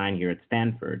systems design here at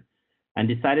Stanford, and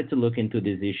decided to look into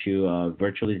this issue of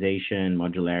virtualization,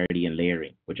 modularity, and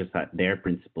layering, which is their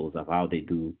principles of how they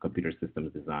do computer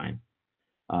systems design.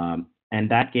 And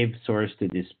that gave source to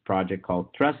this project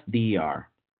called Trust DER.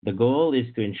 The goal is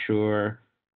to ensure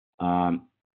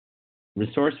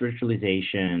resource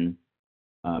virtualization,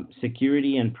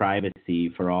 security, and privacy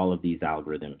for all of these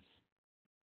algorithms.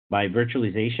 By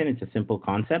virtualization, it's a simple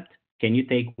concept. Can you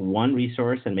take one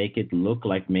resource and make it look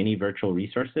like many virtual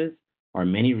resources, or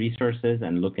many resources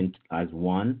and look as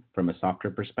one from a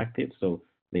software perspective? So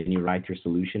when you write your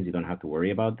solutions, you don't have to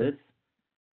worry about this.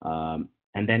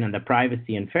 And then on the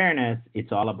privacy and fairness,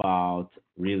 it's all about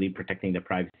really protecting the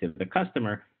privacy of the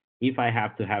customer. If I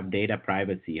have to have data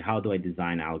privacy, how do I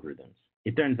design algorithms?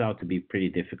 It turns out to be pretty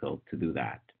difficult to do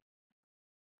that.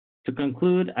 To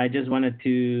conclude, I just wanted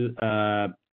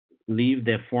to leave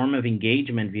the form of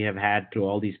engagement we have had through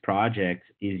all these projects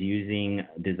is using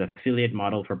this affiliate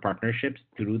model for partnerships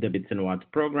through the Bits and Watts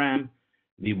program.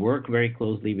 We work very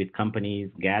closely with companies,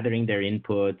 gathering their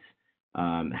inputs,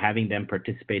 having them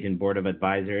participate in board of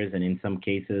advisors, and in some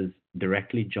cases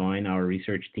directly join our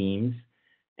research teams.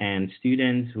 And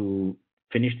students who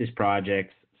finish these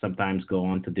projects sometimes go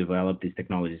on to develop these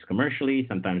technologies commercially.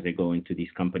 Sometimes they go into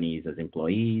these companies as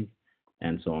employees,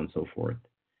 and so on and so forth.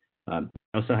 I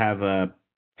also have a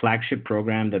flagship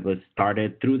program that was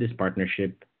started through this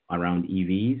partnership around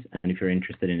EVs. And if you're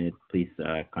interested in it, please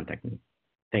contact me.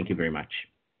 Thank you very much.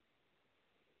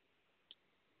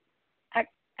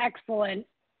 Excellent.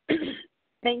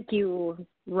 Thank you,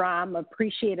 Ram.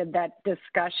 Appreciated that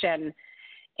discussion.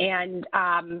 And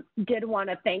did want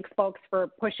to thank folks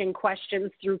for pushing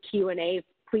questions through Q&A.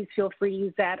 Please feel free to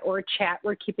use that or chat.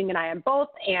 We're keeping an eye on both.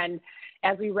 And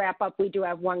as we wrap up, we do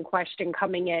have one question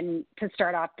coming in to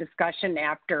start off discussion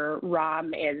after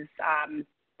Ram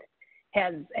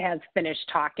has finished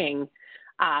talking.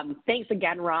 Thanks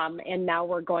again, Ram. And now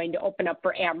we're going to open up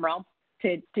for Amro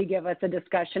to give us a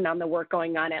discussion on the work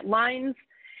going on at LIINES.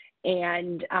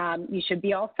 And you should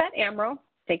be all set, Amro.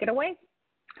 Take it away.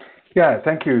 Yeah,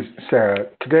 thank you, Sarah.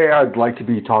 Today I'd like to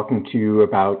be talking to you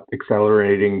about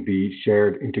accelerating the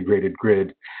shared integrated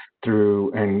grid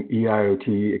through an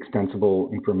EIoT extensible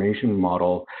information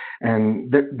model.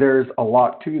 And there's a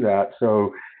lot to that,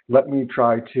 so let me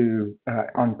try to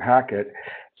unpack it.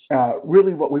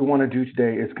 Really what we want to do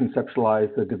today is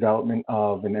conceptualize the development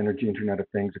of an Energy Internet of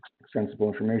Things extensible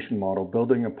information model,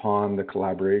 building upon the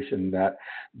collaboration that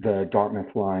the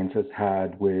Dartmouth LIINES has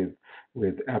had with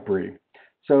EPRI.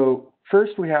 So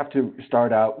first we have to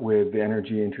start out with the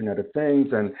Energy Internet of Things,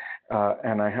 and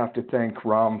I have to thank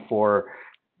Ram for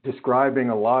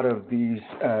describing a lot of these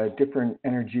different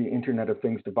Energy Internet of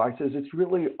Things devices. It's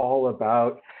really all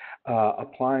about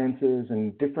appliances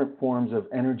and different forms of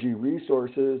energy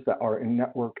resources that are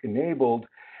network enabled,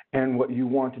 and what you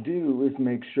want to do is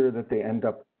make sure that they end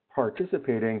up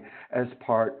participating as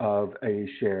part of a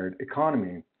shared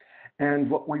economy.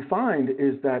 And what we find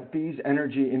is that these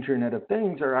Energy Internet of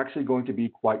Things are actually going to be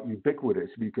quite ubiquitous.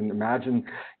 You can imagine,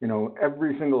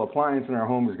 every single appliance in our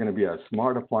home is going to be a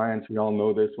smart appliance. We all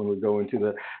know this when we go into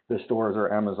the stores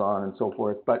or Amazon and so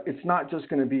forth. But it's not just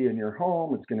going to be in your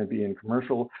home. It's going to be in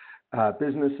commercial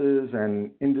businesses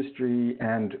and industry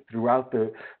and throughout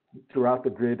the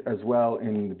grid as well,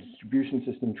 in the distribution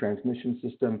system, transmission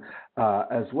system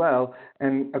as well.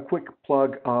 And a quick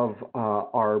plug of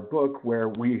our book, where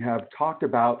we have talked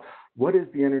about what is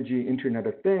the Energy Internet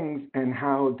of Things and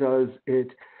how does it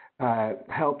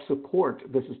help support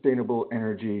the sustainable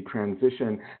energy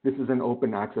transition. This is an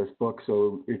open access book,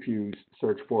 so if you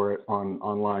search for it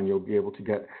online, you'll be able to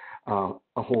get a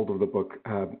hold of the book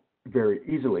very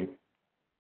easily.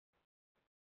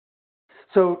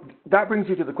 So that brings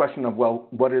you to the question of, well,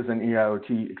 what is an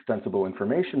EIoT extensible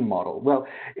information model? Well,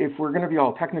 if we're going to be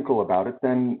all technical about it,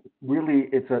 then really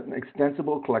it's an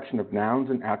extensible collection of nouns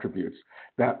and attributes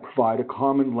that provide a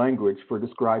common language for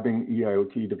describing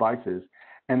EIoT devices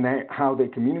and how they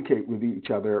communicate with each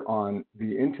other on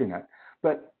the internet.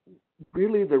 But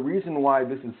really the reason why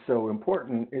this is so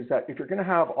important is that if you're going to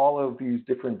have all of these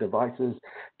different devices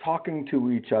talking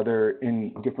to each other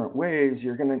in different ways,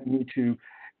 you're going to need to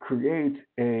create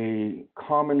a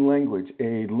common language,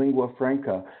 a lingua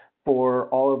franca for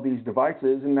all of these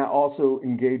devices, and that also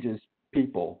engages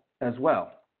people as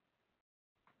well.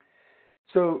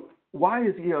 So why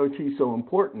is EIoT so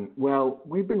important? Well,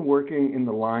 we've been working in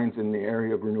the LIINES in the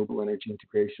area of renewable energy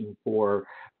integration for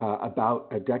about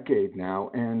a decade now.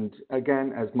 And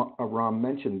again, as Ram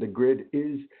mentioned, the grid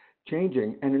is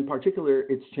changing, and in particular,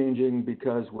 it's changing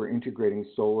because we're integrating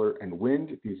solar and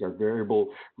wind. These are variable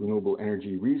renewable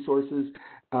energy resources,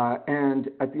 and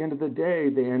at the end of the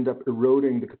day, they end up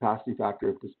eroding the capacity factor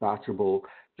of dispatchable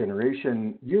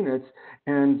generation units.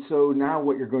 And so now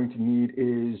what you're going to need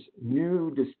is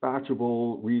new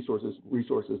dispatchable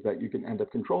resources that you can end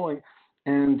up controlling,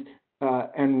 and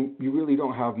you really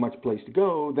don't have much place to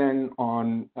go then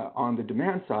on the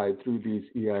demand side through these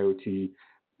EIoT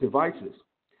devices.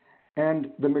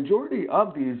 And the majority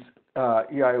of these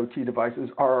EIoT devices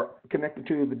are connected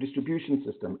to the distribution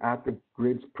system at the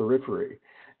grid's periphery.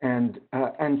 And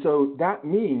so that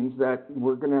means that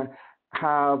we're going to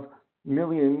have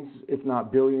millions, if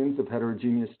not billions, of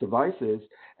heterogeneous devices,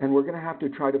 and we're going to have to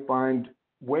try to find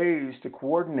ways to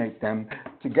coordinate them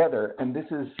together. And this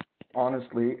is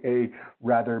honestly a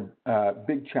rather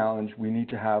big challenge. We need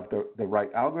to have the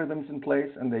right algorithms in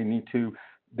place, and they need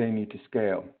to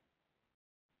scale.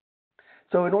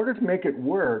 So in order to make it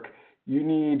work, you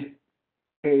need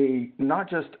not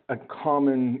just a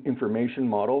common information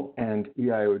model and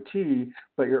EIoT,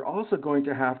 but you're also going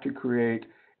to have to create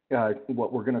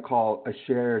what we're going to call a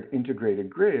shared integrated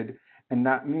grid. And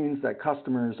that means that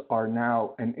customers are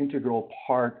now an integral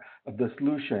part of the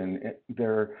solution.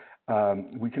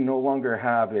 We can no longer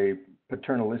have a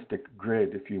paternalistic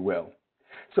grid, if you will.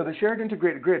 So the shared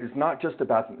integrated grid is not just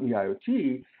about the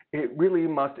EIoT. It really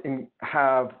must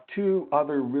have two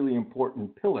other really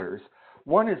important pillars.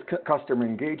 One is customer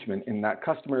engagement, in that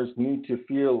customers need to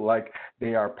feel like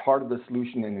they are part of the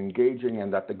solution and engaging,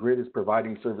 and that the grid is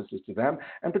providing services to them,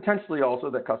 and potentially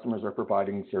also that customers are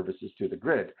providing services to the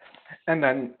grid. And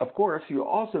then, of course, you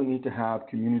also need to have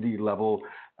community level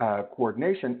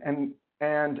coordination,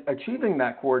 and achieving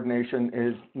that coordination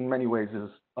is, in many ways,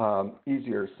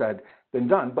 easier said than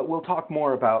done, but we'll talk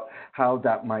more about how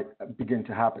that might begin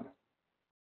to happen.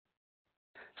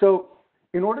 So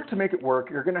in order to make it work,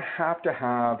 you're going to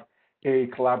have a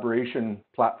collaboration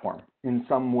platform in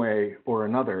some way or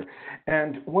another.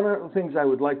 And one of the things I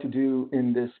would like to do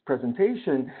in this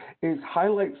presentation is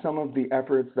highlight some of the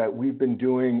efforts that we've been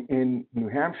doing in New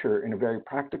Hampshire in a very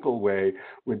practical way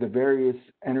with the various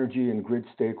energy and grid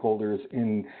stakeholders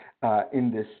in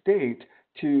this state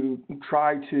to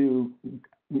try to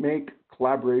make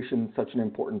collaboration such an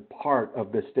important part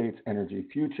of the state's energy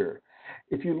future.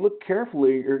 If you look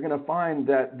carefully, you're going to find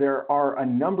that there are a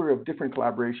number of different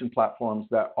collaboration platforms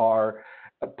that are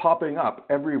popping up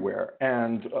everywhere.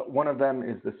 And one of them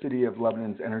is the City of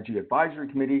Lebanon's Energy Advisory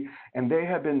Committee, and they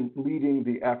have been leading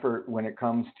the effort when it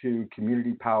comes to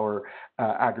community power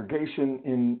aggregation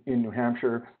in New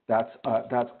Hampshire. That's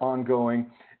ongoing.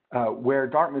 Where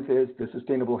Dartmouth is, the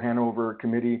Sustainable Hanover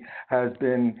Committee has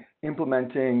been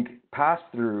implementing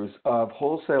pass-throughs of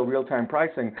wholesale real-time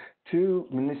pricing to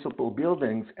municipal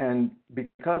buildings, and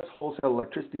because wholesale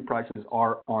electricity prices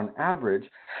are on average,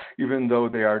 even though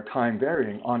they are time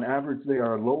varying, on average they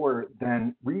are lower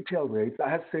than retail rates, that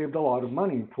has saved a lot of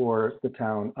money for the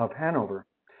town of Hanover.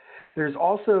 There's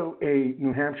also a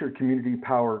New Hampshire Community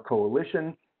Power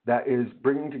Coalition that is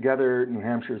bringing together New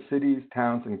Hampshire cities,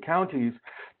 towns, and counties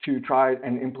to try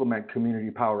and implement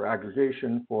community power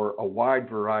aggregation for a wide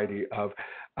variety of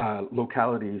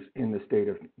localities in the state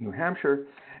of New Hampshire.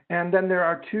 And then there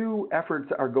are two efforts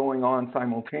that are going on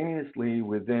simultaneously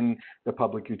within the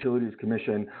Public Utilities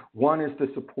Commission. One is to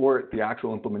support the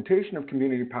actual implementation of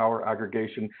community power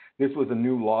aggregation. This was a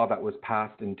new law that was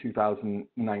passed in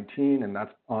 2019, and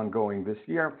that's ongoing this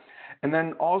year. And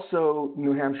then also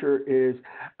New Hampshire is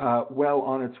well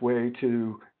on its way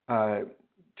to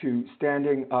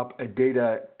standing up a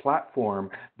data platform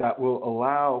that will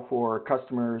allow for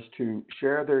customers to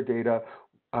share their data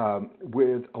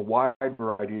with a wide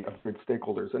variety of grid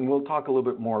stakeholders. And we'll talk a little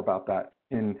bit more about that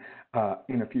in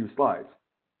a few slides.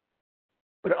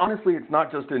 But honestly, it's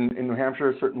not just in New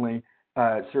Hampshire, certainly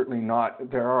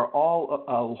not. There are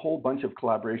a whole bunch of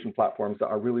collaboration platforms that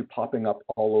are really popping up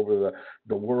all over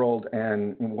the world.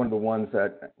 And one of the ones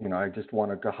that I just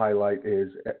wanted to highlight is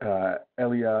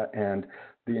ELIA and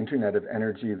the Internet of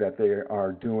Energy that they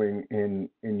are doing in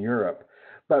Europe.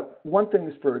 But one thing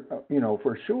is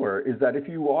for sure is that if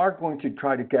you are going to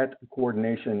try to get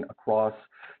coordination across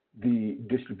the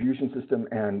distribution system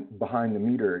and behind the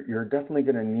meter, you're definitely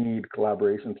going to need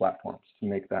collaboration platforms to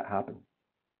make that happen.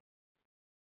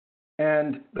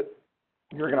 And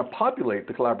you're going to populate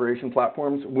the collaboration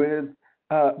platforms with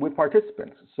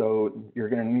participants. So you're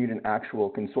going to need an actual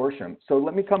consortium. So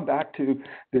let me come back to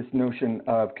this notion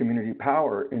of community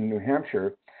power in New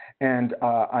Hampshire. And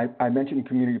I mentioned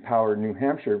Community Power New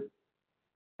Hampshire,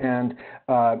 and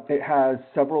it has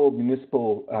several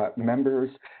municipal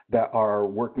members that are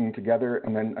working together,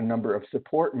 and then a number of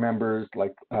support members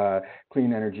like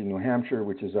Clean Energy New Hampshire,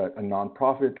 which is a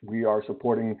nonprofit. We are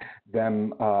supporting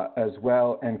them as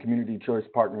well, and Community Choice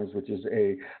Partners, which is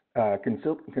a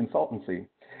consultancy.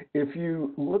 If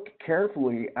you look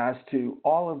carefully as to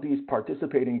all of these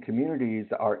participating communities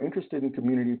that are interested in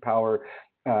community power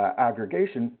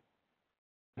aggregation,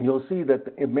 you'll see that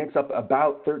it makes up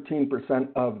about 13%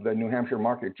 of the New Hampshire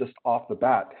market just off the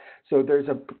bat. So there's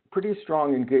a pretty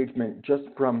strong engagement just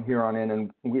from here on in,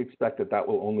 and we expect that that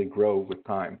will only grow with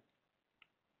time.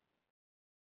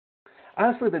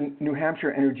 As for the New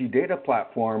Hampshire Energy Data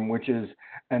Platform, which is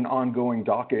an ongoing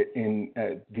docket in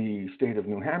the state of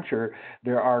New Hampshire,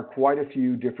 there are quite a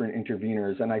few different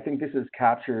interveners, and I think this has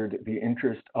captured the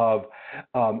interest of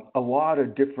a lot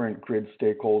of different grid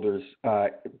stakeholders,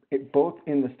 both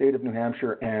in the state of New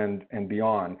Hampshire and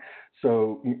beyond.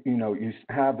 So, you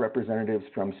have representatives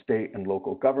from state and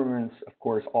local governments. Of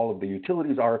course, all of the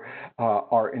utilities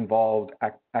are involved,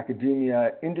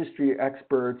 academia, industry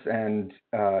experts, and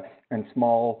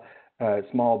small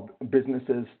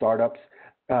businesses, startups,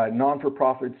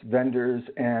 non-for-profits, vendors,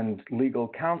 and legal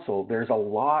counsel. There's a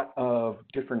lot of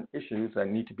different issues that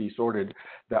need to be sorted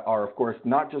that are, of course,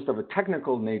 not just of a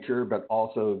technical nature, but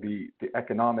also the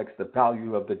economics, the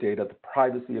value of the data, the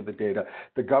privacy of the data,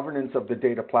 the governance of the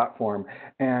data platform.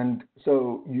 And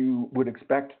so you would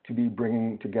expect to be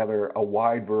bringing together a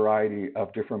wide variety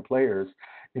of different players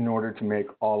in order to make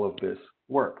all of this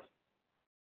work.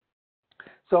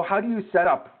 So how do you set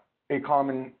up a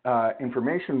common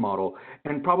information model?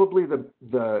 And probably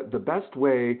the best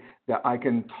way that I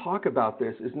can talk about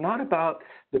this is not about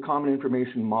the common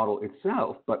information model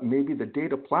itself, but maybe the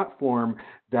data platform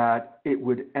that it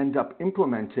would end up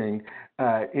implementing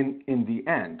in the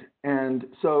end. And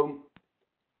so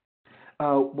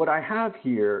what I have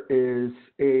here is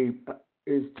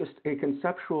is just a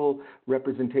conceptual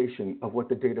representation of what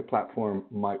the data platform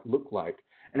might look like.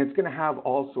 And it's going to have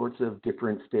all sorts of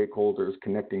different stakeholders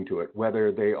connecting to it,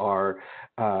 whether they are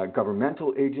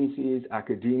governmental agencies,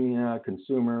 academia,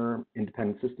 consumer,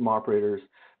 independent system operators,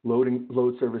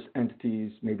 load service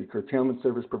entities, maybe curtailment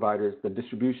service providers, the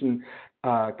distribution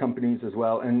companies as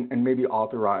well, and maybe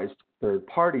authorized third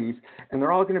parties. And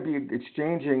they're all going to be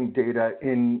exchanging data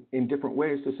in different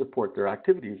ways to support their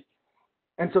activities.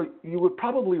 And so you would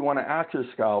probably want to ask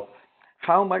yourself,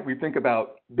 how might we think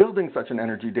about building such an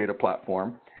energy data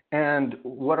platform, and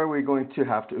what are we going to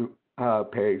have to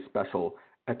pay special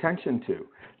attention to?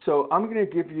 So I'm going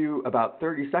to give you about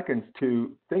 30 seconds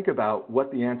to think about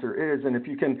what the answer is, and if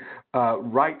you can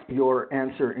write your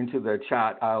answer into the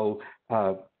chat, I'll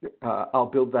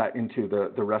build that into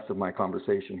the rest of my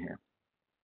conversation here.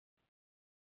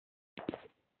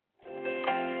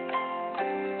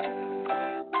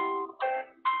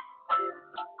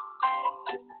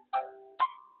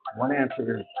 One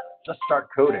answer is just start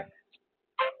coding.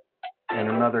 And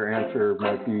another answer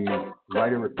might be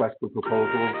write a request for proposals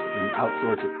and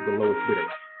outsource it to the lowest bidder.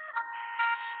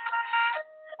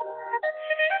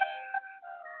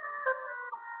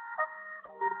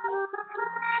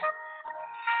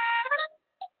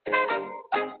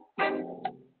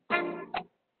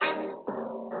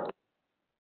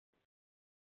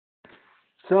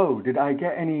 So, did I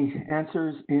get any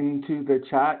answers into the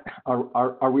chat?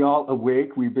 Are we all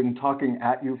awake? We've been talking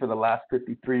at you for the last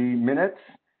 53 minutes.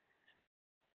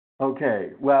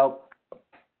 Okay, well,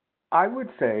 I would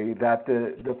say that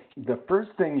the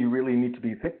first thing you really need to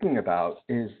be thinking about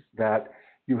is that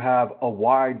you have a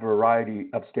wide variety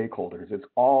of stakeholders. It's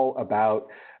all about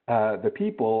the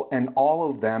people, and all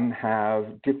of them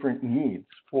have different needs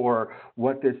for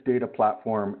what this data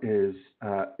platform is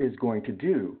going to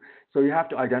do. So you have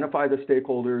to identify the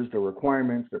stakeholders, the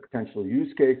requirements, the potential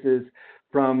use cases,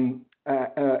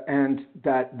 and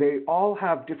that they all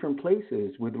have different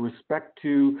places with respect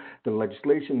to the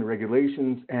legislation, the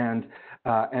regulations, and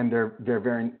their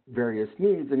various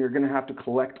needs. And you're going to have to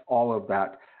collect all of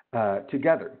that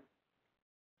together.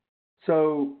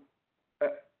 So,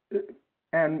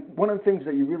 and one of the things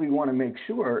that you really want to make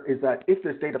sure is that if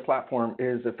this data platform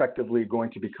is effectively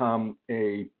going to become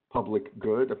a public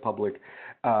good, a public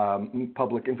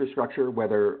infrastructure,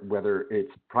 whether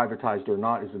it's privatized or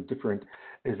not is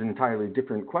an entirely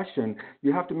different question.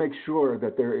 You have to make sure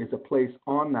that there is a place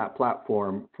on that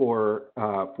platform for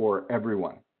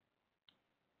everyone.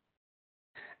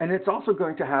 And it's also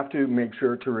going to have to make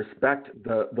sure to respect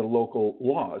the local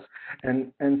laws.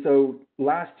 And so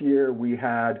last year we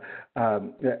had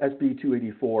SB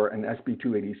 284 and SB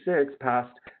 286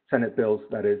 passed, Senate bills,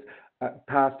 that is,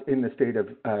 passed in the state of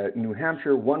New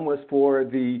Hampshire. One was for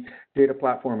the data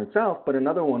platform itself, but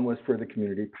another one was for the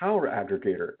community power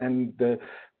aggregator. And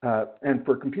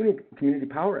for community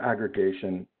power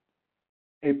aggregation,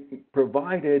 it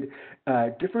provided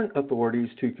different authorities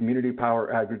to community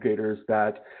power aggregators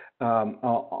that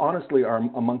honestly are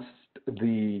amongst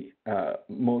the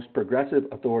most progressive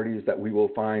authorities that we will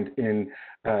find in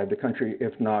the country,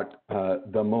 if not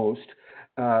the most.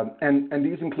 And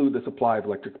these include the supply of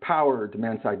electric power,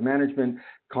 demand-side management,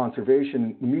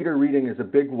 conservation. Meter reading is a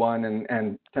big one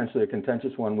and potentially a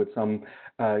contentious one with some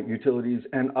utilities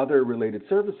and other related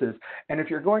services. And if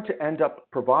you're going to end up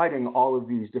providing all of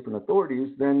these different authorities,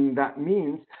 then that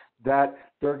means that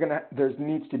there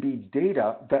needs to be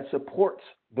data that supports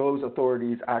those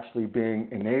authorities actually being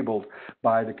enabled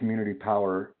by the community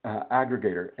power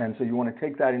aggregator. And so you want to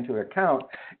take that into account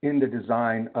in the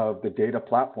design of the data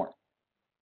platform.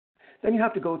 Then you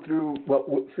have to go through what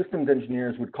systems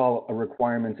engineers would call a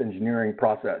requirements engineering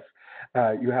process.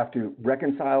 You have to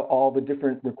reconcile all the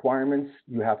different requirements.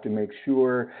 You have to make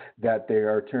sure that they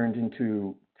are turned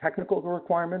into technical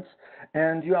requirements,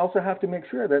 and you also have to make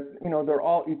sure that they're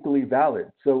all equally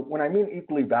valid. So when I mean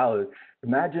equally valid,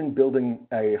 imagine building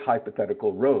a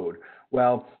hypothetical road.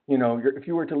 Well, if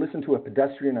you were to listen to a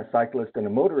pedestrian, a cyclist, and a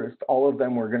motorist, all of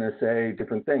them were going to say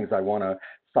different things. I want a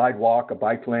sidewalk, a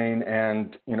bike lane,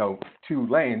 and 2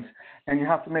 lanes. And you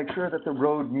have to make sure that the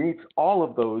road meets all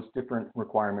of those different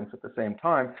requirements at the same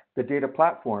time. The data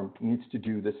platform needs to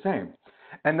do the same.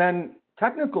 And then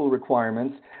technical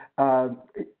requirements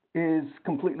is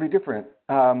completely different.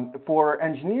 For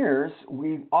engineers,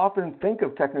 we often think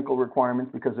of technical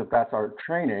requirements because that's our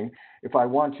training. If I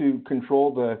want to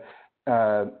control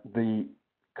the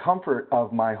comfort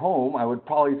of my home, I would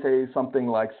probably say something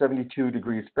like 72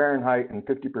 degrees Fahrenheit and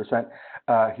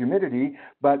 50% humidity.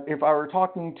 But if I were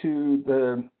talking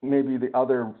to maybe the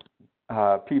other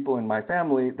people in my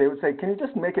family, they would say, can you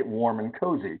just make it warm and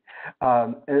cozy?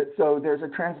 So there's a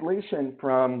translation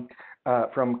from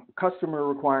customer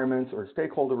requirements or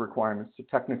stakeholder requirements to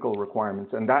technical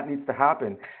requirements, and that needs to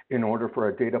happen in order for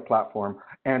a data platform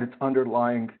and its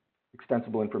underlying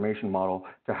extensible information model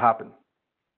to happen.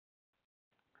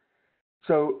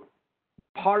 So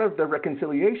part of the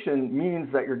reconciliation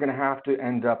means that you're going to have to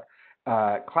end up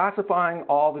classifying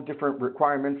all the different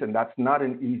requirements, and that's not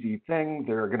an easy thing.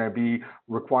 There are going to be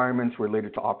requirements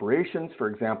related to operations. For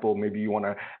example, maybe you want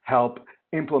to help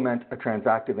implement a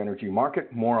transactive energy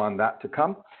market, more on that to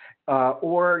come.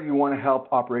 Or you want to help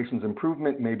operations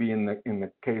improvement, maybe in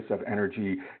the case of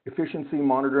energy efficiency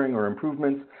monitoring or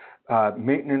improvements.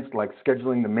 Maintenance, like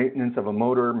scheduling the maintenance of a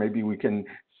motor, maybe we can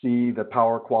see the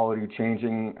power quality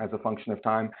changing as a function of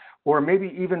time, or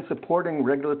maybe even supporting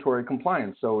regulatory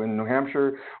compliance. So in New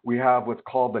Hampshire, we have what's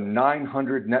called the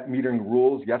 900 net metering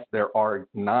rules. Yes, there are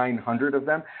 900 of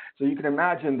them. So you can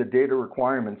imagine the data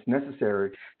requirements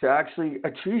necessary to actually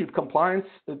achieve compliance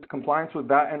with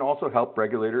that, and also help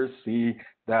regulators see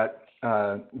that,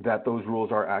 that those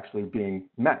rules are actually being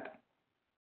met.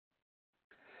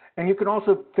 And you can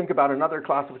also think about another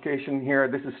classification here.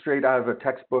 This is straight out of a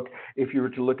textbook. If you were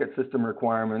to look at system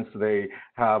requirements, they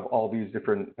have all these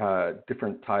different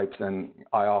types, and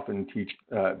I often teach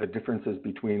the differences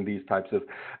between these types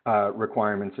of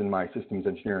requirements in my systems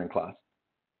engineering class.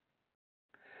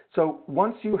 So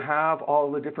once you have all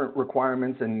the different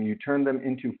requirements and you turn them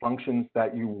into functions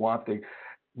that you want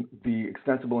the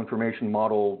extensible information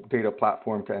model data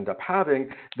platform to end up having,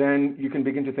 then you can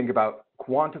begin to think about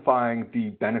quantifying the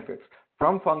benefits.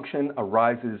 From function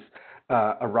arises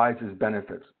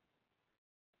benefits.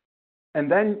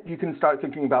 And then you can start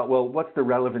thinking about, well, what's the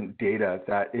relevant data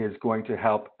that is going to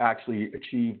help actually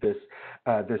achieve this,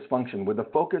 this function, with a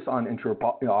focus on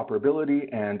interoperability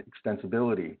and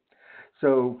extensibility.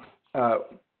 So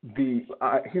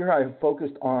here I have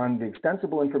focused on the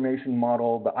extensible information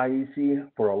model. The IEC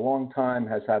for a long time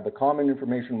has had the common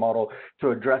information model to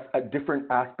address different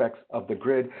aspects of the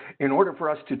grid. In order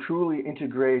for us to truly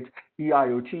integrate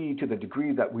EIoT to the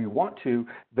degree that we want to,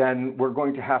 then we're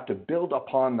going to have to build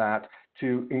upon that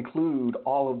to include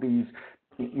all of these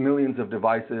millions of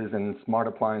devices and smart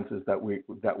appliances that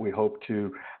we hope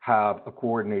to have a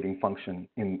coordinating function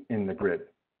in the grid.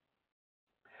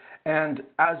 And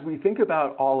as we think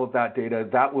about all of that data,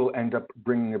 that will end up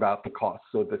bringing about the cost.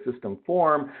 So the system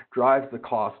form drives the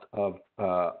cost of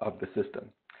the system.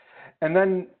 And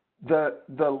then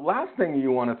the last thing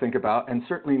you want to think about, and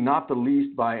certainly not the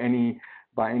least by any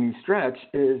stretch,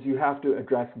 is you have to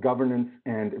address governance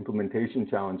and implementation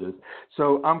challenges.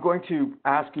 So I'm going to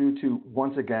ask you to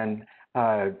once again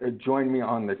join me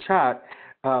on the chat.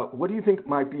 What do you think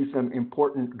might be some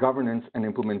important governance and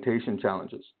implementation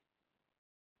challenges?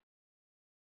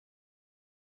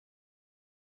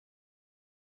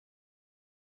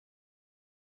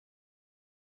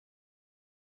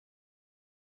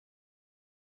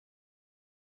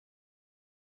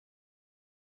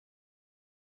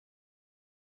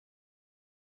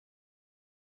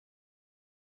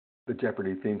 The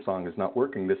Jeopardy theme song is not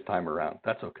working this time around.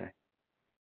 That's okay.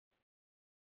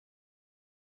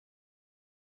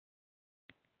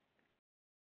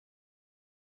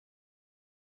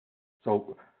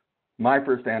 So my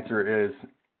first answer is,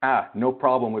 no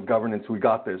problem with governance. We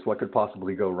got this. What could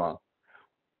possibly go wrong?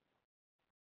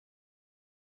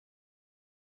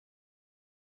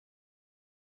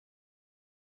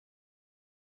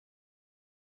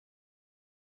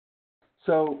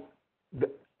 So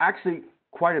actually,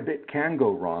 quite a bit can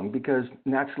go wrong, because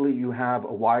naturally you have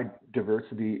a wide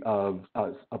diversity of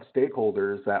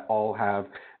stakeholders that all have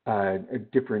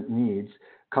different needs.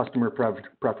 Customer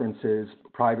preferences,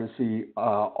 privacy,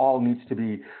 all needs to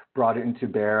be brought into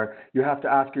bear. You have to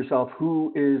ask yourself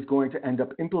who is going to end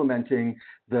up implementing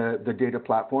the data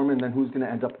platform, and then who's going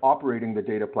to end up operating the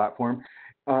data platform.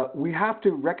 We have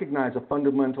to recognize a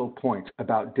fundamental point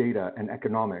about data and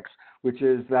economics, which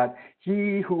is that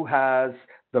he who has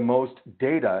the most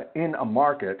data in a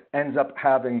market ends up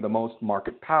having the most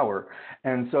market power.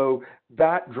 And so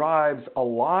that drives a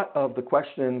lot of the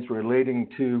questions relating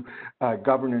to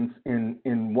governance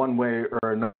in one way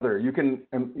or another. You can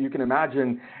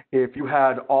imagine if you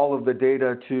had all of the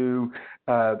data to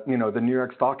the New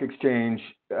York Stock Exchange,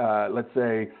 let's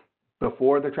say,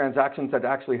 before the transactions had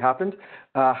actually happened,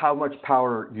 how much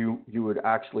power you would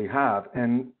actually have.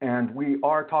 And we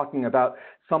are talking about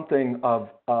something of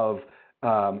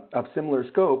similar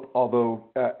scope, although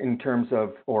in terms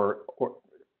of or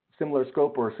similar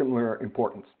scope or similar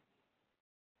importance.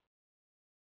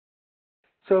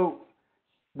 So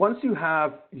once you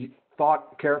have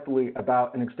thought carefully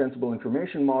about an extensible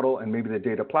information model and maybe the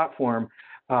data platform,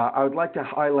 I would like to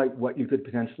highlight what you could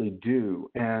potentially do.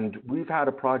 And we've had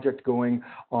a project going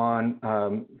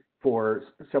on for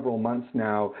several months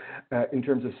now in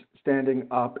terms of standing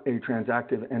up a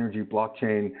transactive energy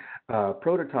blockchain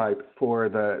prototype for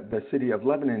the City of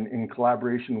Lebanon in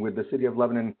collaboration with the City of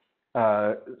Lebanon's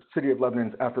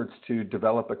efforts to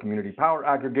develop a community power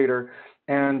aggregator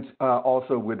and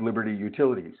also with Liberty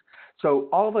Utilities. So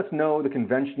all of us know the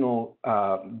conventional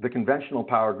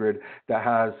power grid that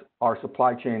has our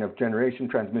supply chain of generation,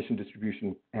 transmission,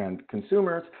 distribution, and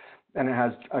consumers, and it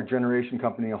has a generation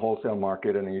company, a wholesale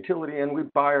market, and a utility, and we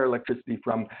buy our electricity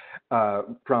from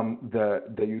the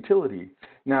utility.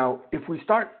 Now, if we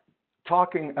start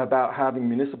talking about having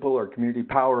municipal or community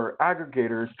power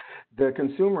aggregators, the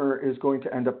consumer is going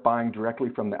to end up buying directly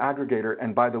from the aggregator.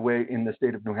 And by the way, in the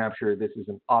state of New Hampshire, this is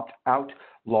an opt-out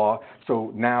law.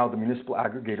 So now the municipal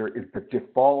aggregator is the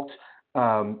default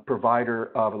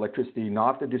provider of electricity,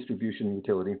 not the distribution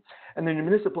utility. And then the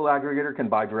municipal aggregator can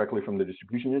buy directly from the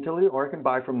distribution utility, or it can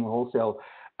buy from the wholesale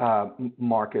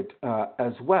market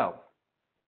as well.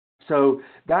 So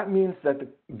that means that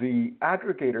the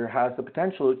aggregator has the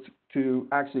potential to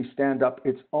actually stand up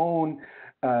its own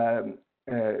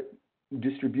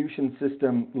distribution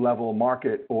system level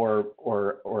market or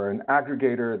an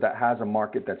aggregator that has a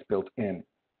market that's built in.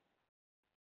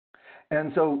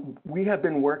 And so we have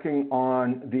been working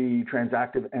on the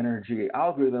transactive energy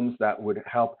algorithms that would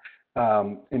help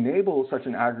enable such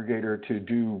an aggregator to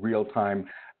do real-time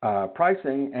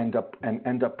pricing and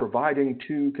end up providing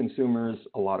to consumers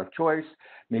a lot of choice,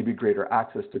 maybe greater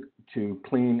access to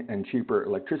clean and cheaper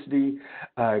electricity,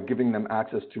 giving them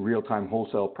access to real-time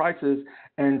wholesale prices,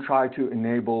 and try to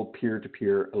enable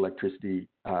peer-to-peer electricity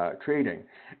trading.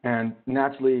 And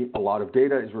naturally, a lot of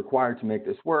data is required to make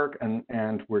this work,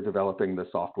 and we're developing the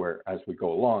software as we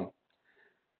go along.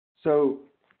 So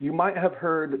you might have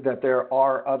heard that there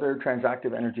are other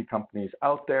transactive energy companies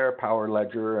out there. Power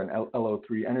Ledger and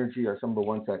LO3 Energy are some of the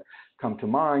ones that come to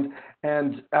mind.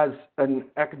 And as an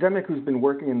academic who's been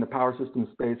working in the power system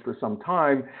space for some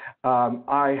time,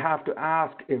 I have to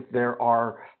ask if there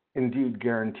are indeed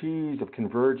guarantees of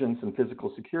convergence and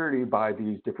physical security by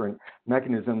these different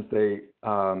mechanisms. They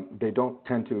don't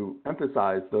tend to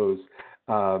emphasize those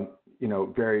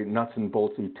very nuts and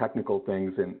boltsy technical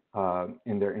things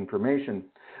in their information.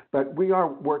 But we are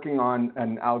working on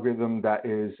an algorithm that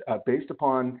is based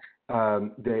upon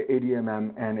the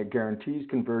ADMM, and it guarantees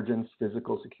convergence,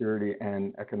 physical security,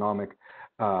 and economic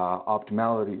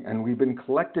optimality. And we've been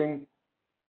collecting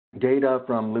data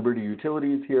from Liberty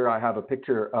Utilities. Here I have a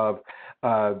picture of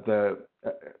the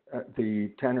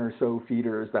 10 or so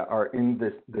feeders that are in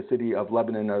the city of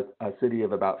Lebanon, a city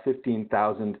of about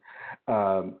 15,000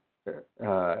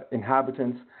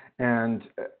 inhabitants. And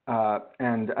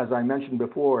as I mentioned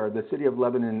before, the City of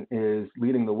Lebanon is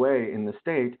leading the way in the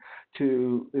state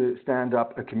to stand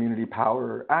up a community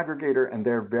power aggregator, and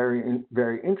they're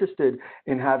very interested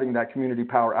in having that community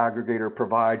power aggregator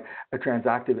provide a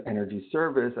transactive energy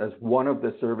service as one of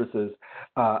the services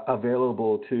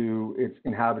available to its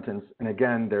inhabitants. And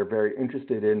again, they're very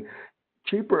interested in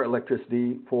cheaper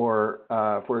electricity for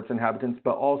its inhabitants,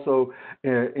 but also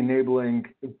enabling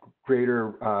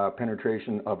greater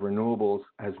penetration of renewables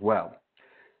as well.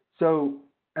 So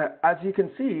as you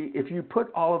can see, if you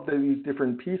put all of these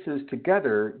different pieces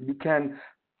together, you can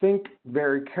think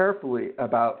very carefully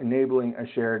about enabling a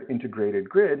shared integrated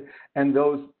grid. And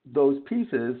those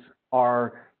pieces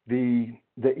are the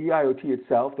EIoT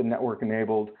itself, the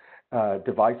network-enabled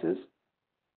devices,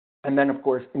 and then, of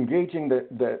course, engaging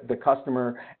the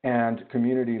customer and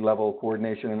community level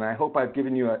coordination. And I hope I've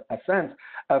given you a sense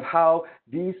of how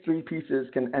these three pieces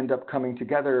can end up coming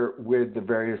together with the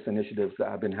various initiatives that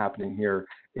have been happening here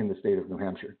in the state of New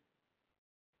Hampshire.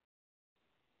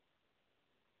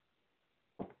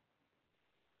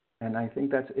 And I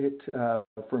think that's it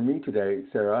for me today,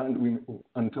 Sarah,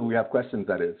 until we have questions,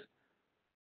 that is.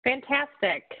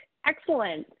 Fantastic.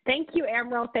 Excellent. Thank you,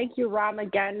 Amro. Thank you, Ram,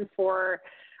 again for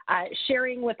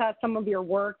sharing with us some of your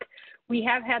work. We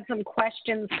have had some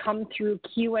questions come through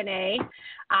Q&A,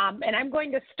 and I'm going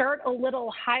to start a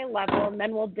little high level, and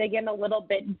then we'll dig in a little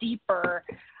bit deeper.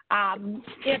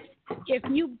 If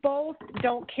you both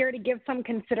don't care to give some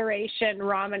consideration,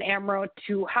 Ram and Amro,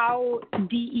 to how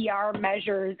DER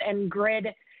measures and grid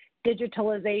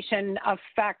digitalization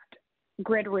affect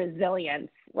grid resilience,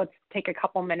 let's take a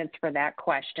couple minutes for that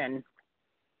question.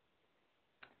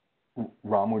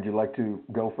 Ram, would you like to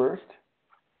go first?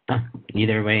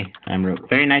 Either way, Amro.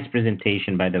 Very nice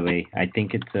presentation, by the way. I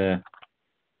think it's a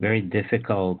very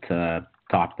difficult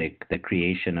topic, the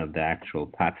creation of the actual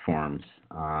platforms.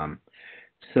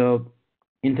 So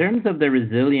in terms of the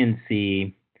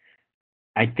resiliency,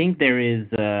 I think there is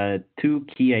two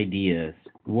key ideas.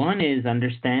 One is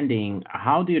understanding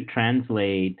how do you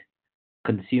translate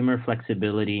consumer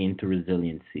flexibility into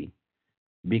resiliency?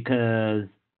 Because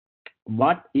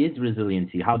what is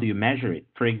resiliency? How do you measure it?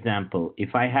 For example,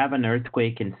 if I have an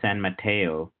earthquake in San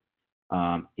Mateo,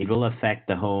 it will affect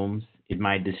the homes. It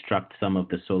might disrupt some of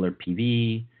the solar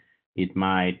PV. It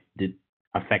might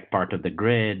affect part of the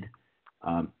grid.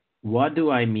 What do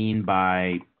I mean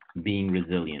by being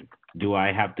resilient? Do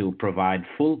I have to provide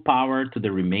full power to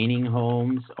the remaining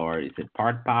homes, or is it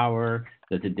part power?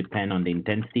 Does it depend on the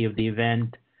intensity of the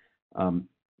event?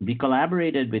 We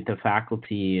collaborated with the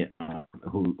faculty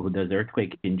who does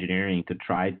earthquake engineering to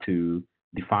try to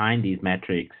define these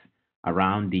metrics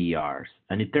around DERs.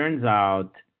 And it turns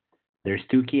out there's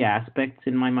two key aspects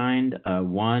in my mind.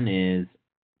 One is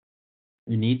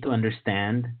you need to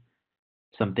understand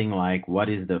something like what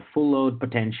is the full load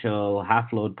potential,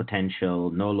 half load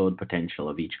potential, no load potential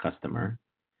of each customer.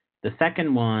 The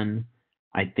second one,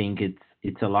 I think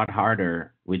it's a lot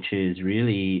harder, which is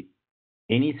really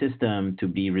any system to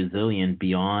be resilient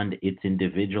beyond its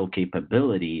individual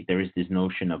capability. There is this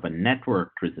notion of a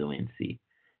networked resiliency.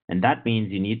 And that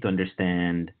means you need to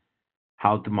understand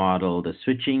how to model the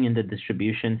switching in the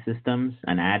distribution systems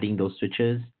and adding those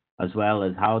switches, as well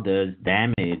as how does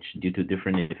damage due to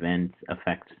different events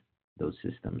affect those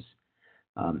systems.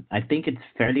 I think it's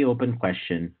a fairly open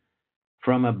question.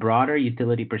 From a broader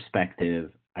utility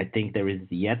perspective, I think there is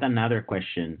yet another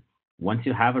question. Once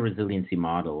you have a resiliency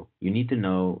model, you need to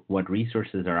know what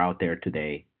resources are out there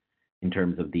today in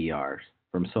terms of DERs,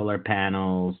 from solar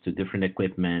panels to different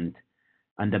equipment.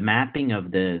 And the mapping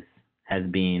of this has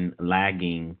been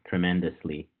lagging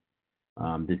tremendously.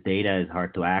 This data is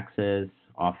hard to access,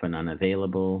 often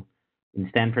unavailable. In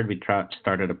Stanford, we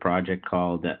started a project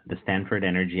called the Stanford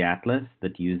Energy Atlas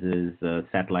that uses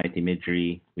satellite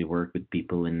imagery. We work with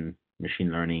people in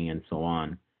machine learning and so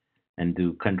on, and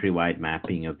do countrywide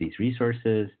mapping of these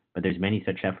resources. But there's many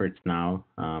such efforts now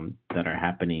that are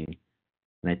happening.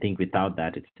 And I think without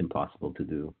that, it's impossible to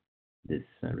do this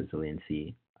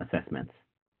resiliency assessments.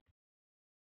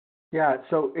 Yeah,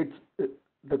 so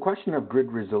the question of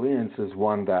grid resilience is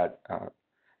one that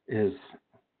is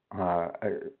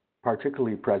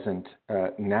particularly present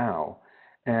now.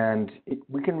 And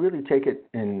we can really take it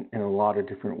in a lot of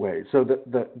different ways. So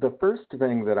the first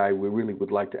thing that I really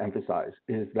would like to emphasize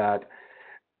is that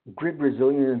grid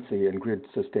resiliency and grid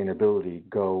sustainability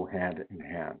go hand in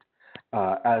hand.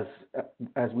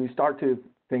 As we start to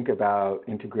think about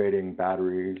integrating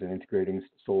batteries and integrating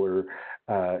solar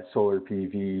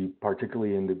PV,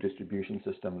 particularly in the distribution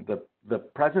system, the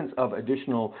presence of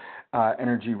additional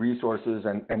energy resources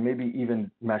and maybe even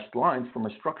meshed lines from a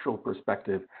structural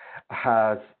perspective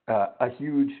has a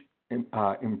huge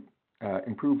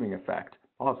improving effect,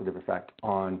 positive effect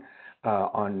on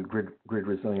grid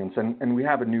resilience. And we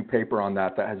have a new paper on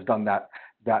that has done that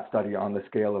study on the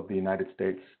scale of the United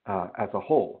States as a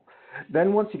whole.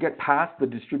 Then once you get past the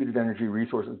distributed energy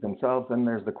resources themselves, then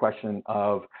there's the question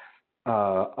of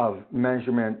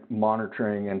measurement,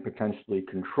 monitoring, and potentially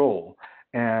control.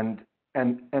 And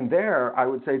there, I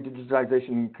would say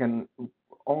digitization can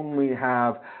only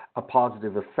have a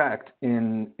positive effect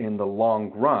in the long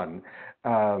run.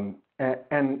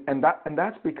 And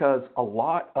that's because a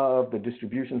lot of the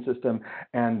distribution system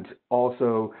and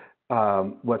also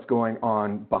what's going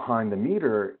on behind the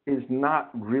meter is not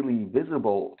really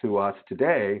visible to us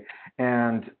today.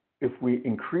 And if we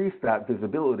increase that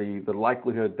visibility, the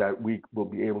likelihood that we will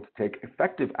be able to take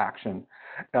effective action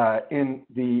in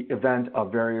the event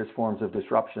of various forms of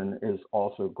disruption is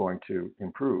also going to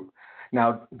improve.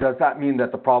 Now, does that mean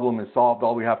that the problem is solved?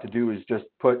 All we have to do is just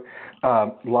put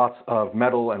lots of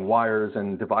metal and wires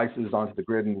and devices onto the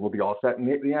grid and we'll be all set? And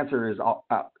the answer is,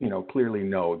 clearly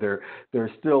no.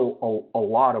 There's still a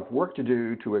lot of work to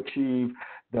do to achieve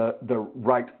the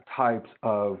right types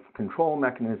of control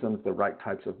mechanisms, the right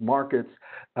types of markets,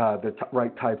 the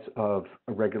right types of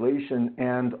regulation,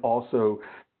 and also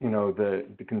the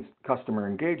customer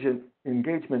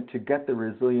engagement to get the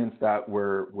resilience that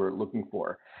we're looking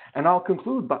for. And I'll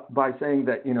conclude by saying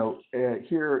that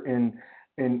here in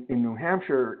New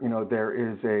Hampshire, there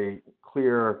is a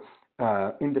clear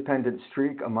independent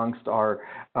streak amongst our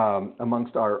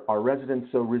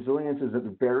residents. So resilience is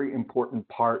a very important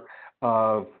part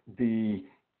of the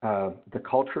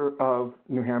culture of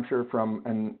New Hampshire from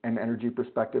an energy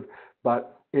perspective,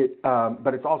 but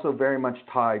it's also very much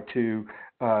tied to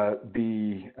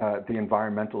the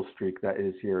environmental streak that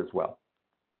is here as well.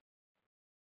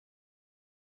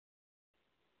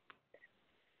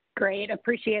 Great.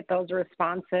 Appreciate those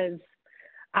responses.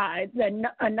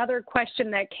 Another question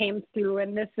that came through,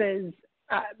 and this is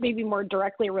maybe more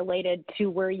directly related to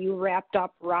where you wrapped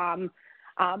up, Ram,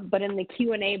 but in the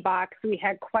Q&A box, we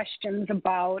had questions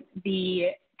about the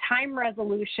time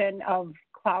resolution of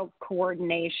cloud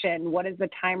coordination. What is the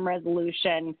time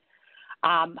resolution?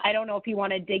 I don't know if you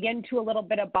want to dig into a little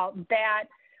bit about that,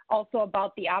 also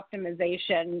about the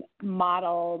optimization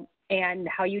model and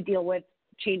how you deal with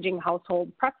changing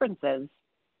household preferences.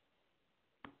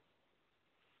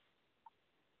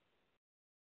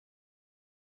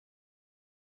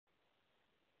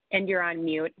 And you're on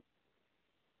mute.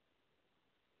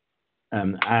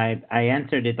 I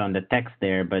answered it on the text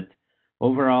there, but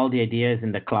overall, the idea is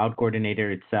in the cloud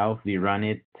coordinator itself, we run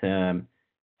it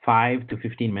 5 to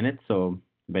 15 minutes. So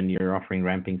when you're offering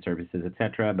ramping services,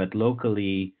 etc. But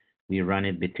locally, we run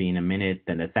it between a minute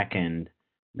and a second.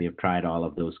 We have tried all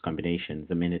of those combinations.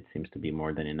 A minute seems to be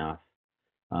more than enough.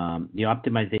 The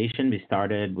optimization, we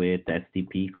started with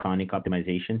SDP conic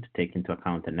optimization to take into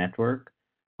account the network.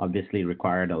 Obviously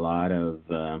required a lot of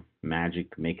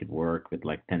magic to make it work with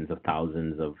like tens of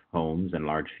thousands of homes and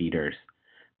large feeders.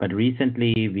 But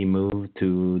recently we moved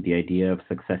to the idea of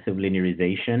successive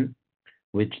linearization,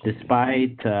 which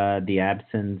despite the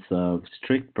absence of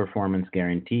strict performance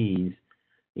guarantees,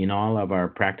 in all of our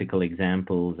practical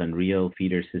examples and real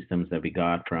feeder systems that we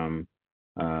got from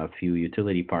a few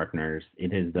utility partners,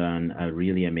 it has done a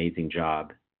really amazing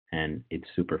job and it's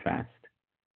super fast.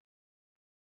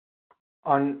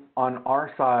 On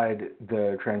our side,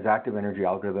 the transactive energy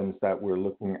algorithms that we're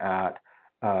looking at,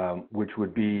 which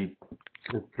would be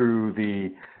through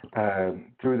the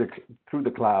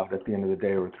cloud at the end of the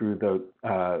day, or through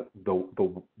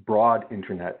the broad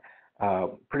internet,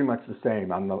 pretty much the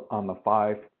same on the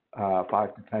 5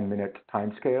 to 10 minute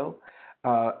time scale.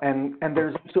 And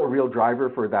there's also a real driver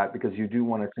for that because you do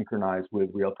want to synchronize with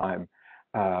real-time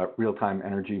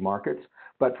energy markets.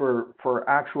 But for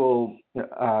actual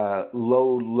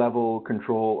low-level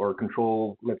control or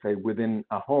control, let's say, within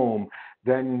a home,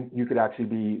 then you could actually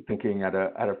be thinking at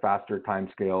a faster time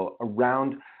scale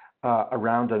around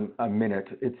a minute.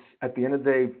 It's at the end of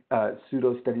the day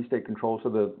pseudo steady state control.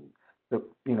 So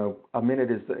a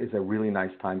minute is a really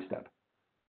nice time step.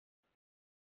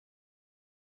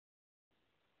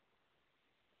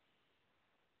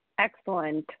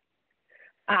 Excellent.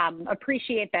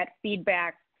 Appreciate that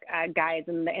feedback, guys,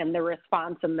 and the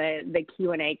response in the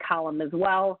Q&A column as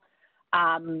well.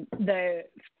 The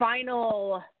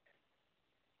final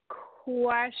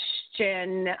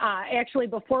question, actually,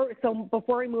 before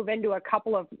we move into a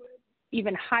couple of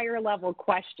even higher level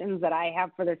questions that I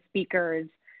have for the speakers,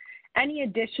 any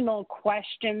additional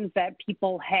questions that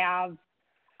people have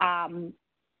and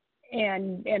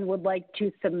would like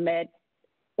to submit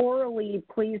orally,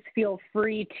 please feel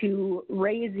free to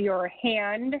raise your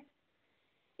hand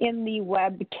in the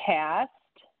webcast.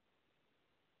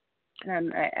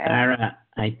 Sara,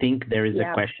 I think there is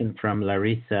a question from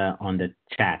Larissa on the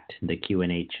chat, the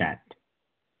Q&A chat.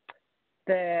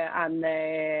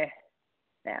 That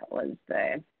was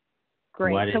the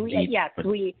great.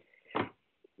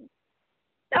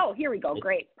 Oh, here we go.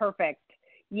 Great, perfect.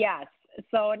 Yes.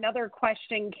 So another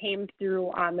question came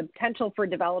through on the potential for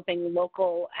developing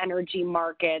local energy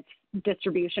markets,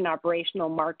 distribution operational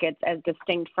markets as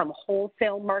distinct from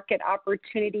wholesale market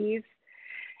opportunities,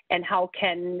 and how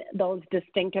can those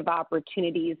distinctive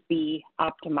opportunities be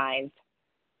optimized?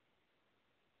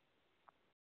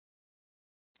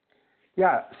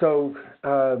 Yeah, so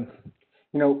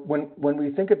when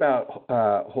we think about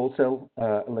wholesale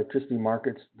electricity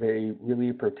markets, they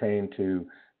really pertain to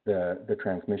the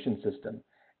transmission system,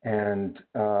 and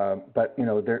but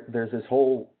there's this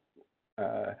whole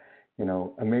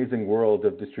amazing world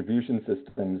of distribution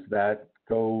systems that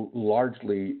go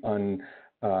largely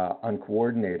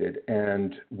uncoordinated,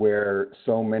 and where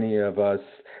so many of us,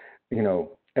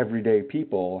 everyday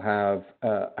people have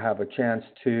a chance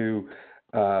to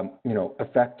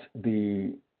affect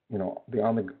the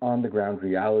on the ground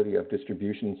reality of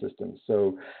distribution systems.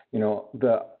 So,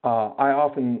 I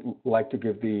often like to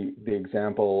give the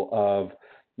example of,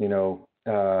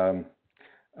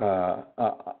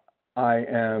 I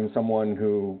am someone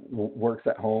who works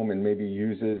at home and maybe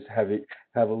uses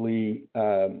heavily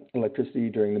electricity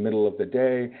during the middle of the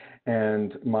day,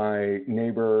 and my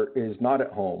neighbor is not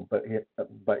at home, but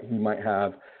he might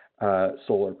have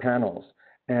solar panels.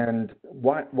 And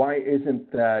why isn't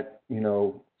that,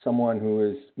 someone who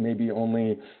is maybe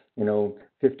only,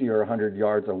 50 or 100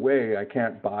 yards away, I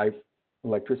can't buy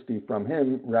electricity from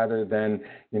him rather than,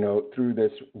 through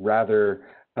this rather,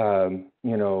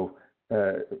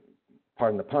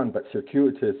 pardon the pun, but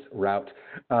circuitous route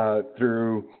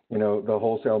through, the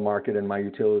wholesale market and my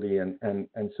utility and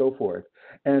so forth.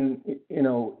 And,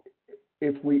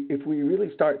 if we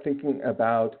really start thinking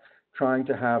about trying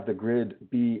to have the grid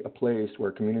be a place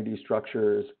where community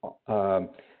structures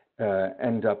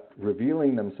end up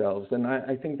revealing themselves, then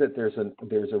I think that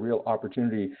there's a real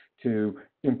opportunity to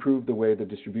improve the way the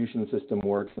distribution system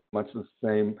works, much the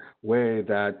same way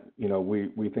that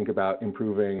we think about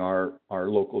improving our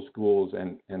local schools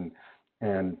and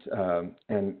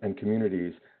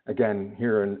communities. Again,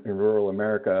 here in rural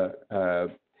America,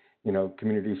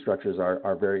 community structures are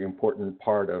a very important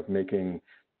part of making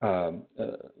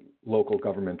local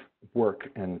government work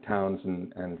and towns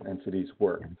and cities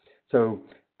work. So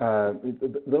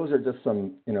those are just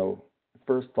some,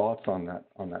 first thoughts on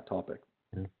that topic.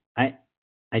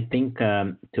 I think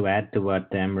to add to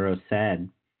what Amro said,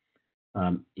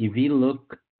 if we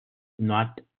look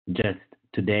not just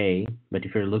today, but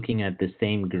if you're looking at the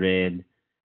same grid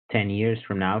 10 years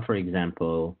from now, for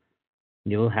example,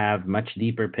 you'll have much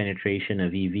deeper penetration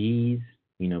of EVs,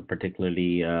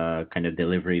 particularly kind of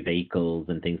delivery vehicles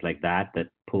and things like that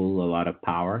pull a lot of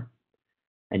power.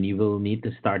 And you will need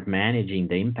to start managing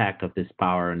the impact of this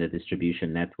power on the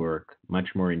distribution network much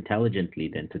more intelligently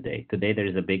than today. Today,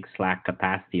 there's a big slack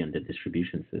capacity on the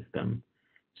distribution system.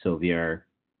 So we are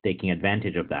taking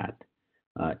advantage of that.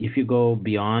 If you go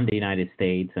beyond the United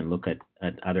States and look at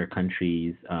other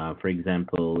countries, for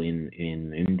example, in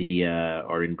India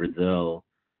or in Brazil,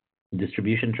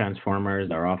 distribution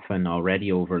transformers are often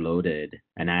already overloaded,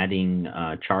 and adding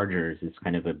chargers is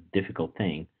kind of a difficult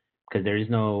thing because there is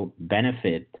no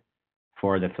benefit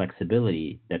for the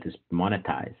flexibility that is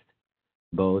monetized,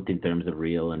 both in terms of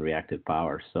real and reactive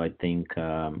power. So I think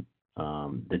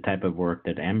the type of work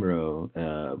that Amro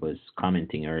was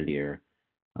commenting earlier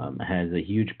has a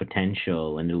huge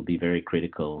potential, and it will be very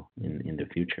critical in the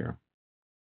future.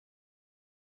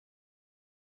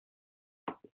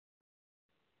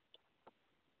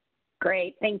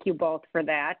 Great. Thank you both for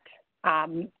that.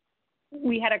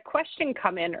 We had a question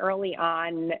come in early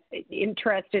on,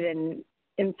 interested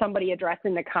in somebody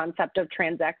addressing the concept of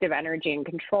transactive energy and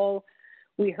control.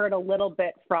 We heard a little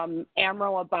bit from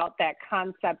Amro about that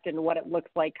concept and what it looks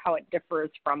like, how it differs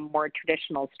from more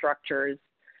traditional structures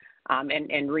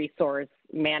and resource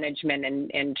management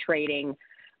and trading,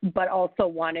 but also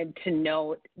wanted to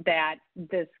note that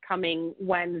this coming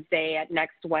Wednesday, at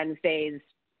next Wednesday's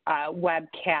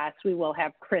webcast, we will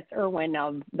have Chris Irwin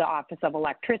of the Office of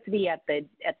Electricity at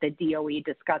the DOE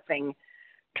discussing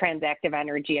transactive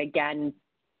energy again.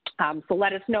 So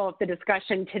let us know if the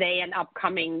discussion today and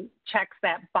upcoming checks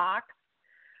that box.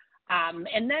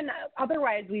 And then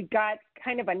otherwise, we've got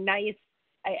kind of a nice,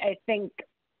 I think,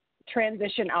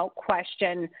 transition out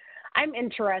question. I'm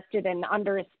interested in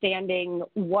understanding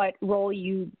what role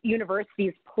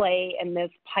universities play in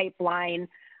this pipeline.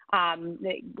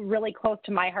 Really close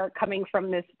to my heart, coming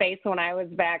from this space when I was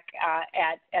back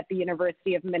at the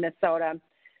University of Minnesota.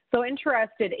 So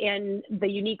interested in the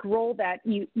unique role that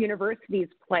universities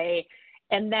play,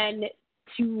 and then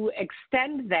to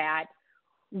extend that,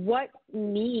 what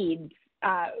needs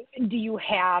do you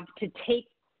have to take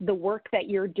the work that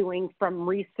you're doing from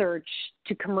research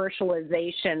to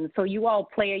commercialization? So you all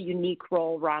play a unique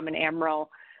role, Ram and Amro.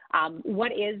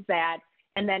 What is that?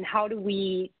 And then how do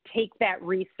we take that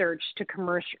research to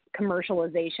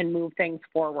commercialization, move things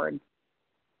forward?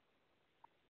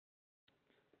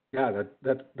 Yeah,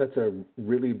 that's a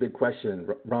really big question.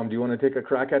 Ram, do you want to take a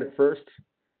crack at it first?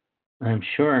 I'm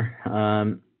sure.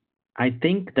 I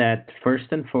think that first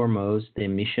and foremost, the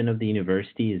mission of the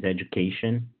university is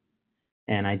education.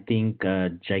 And I think a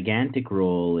gigantic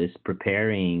role is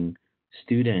preparing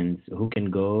students who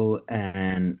can go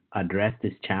and address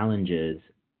these challenges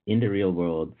in the real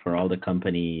world for all the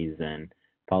companies and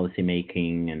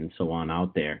policymaking and so on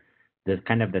out there. There's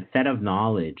kind of the set of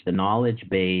knowledge, the knowledge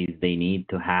base they need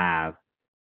to have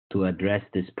to address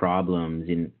these problems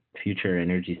in future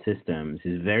energy systems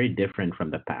is very different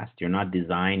from the past. You're not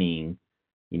designing,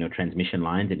 transmission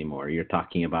lines anymore. You're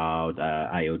talking about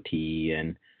IoT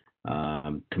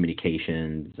and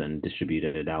communications and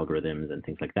distributed algorithms and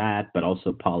things like that, but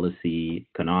also policy,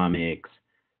 economics,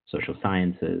 social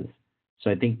sciences. So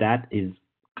I think that is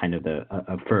kind of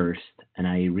a first, and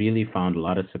I really found a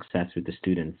lot of success with the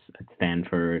students at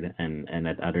Stanford and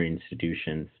at other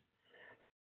institutions.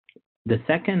 The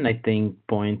second,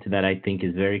 point that I think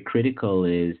is very critical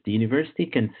is the university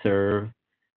can serve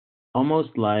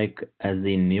almost like as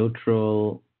a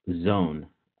neutral zone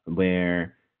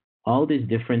where all these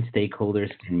different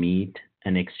stakeholders can meet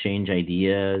and exchange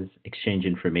ideas, exchange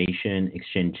information,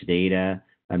 exchange data,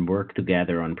 and work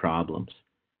together on problems.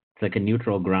 it's like a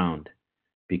neutral ground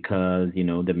because,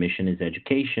 the mission is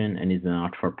education and is a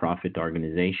not-for-profit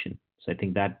organization. So I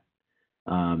think that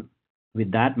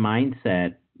with that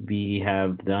mindset, we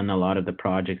have done a lot of the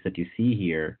projects that you see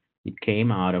here. It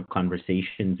came out of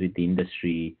conversations with the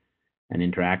industry and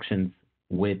interactions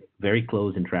with very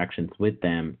close interactions with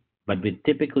them, but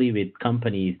typically with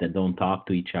companies that don't talk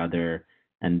to each other,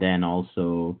 and then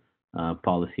also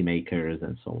policymakers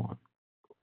and so on.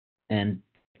 And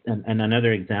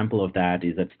another example of that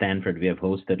is at Stanford, we have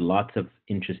hosted lots of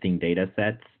interesting data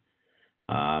sets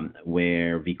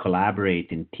where we collaborate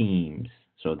in teams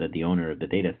so that the owner of the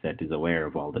data set is aware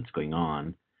of all that's going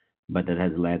on, but that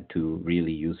has led to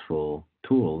really useful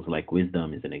tools like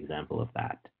Wisdom is an example of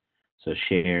that. So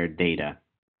shared data.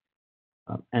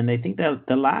 And I think that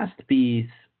the last piece,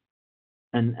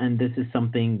 and this is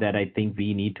something that I think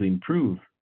we need to improve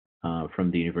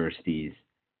from the universities,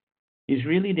 is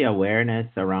really the awareness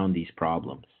around these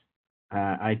problems.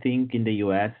 I think in the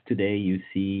U.S. today, you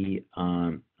see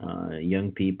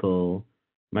young people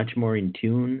much more in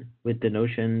tune with the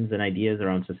notions and ideas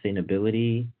around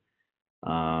sustainability,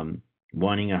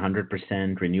 wanting a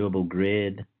 100% renewable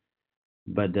grid,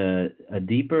 but a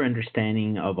deeper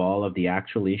understanding of all of the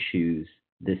actual issues,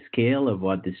 the scale of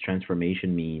what this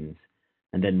transformation means,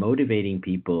 and then motivating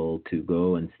people to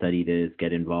go and study this,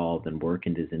 get involved, and work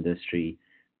in this industry.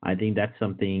 I think that's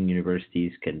something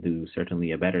universities can do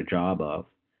certainly a better job of.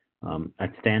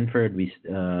 At Stanford,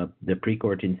 the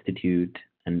Precourt Institute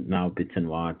and now Bits and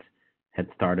Watts had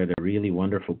started a really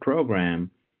wonderful program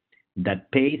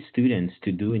that pays students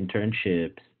to do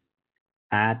internships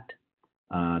at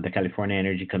the California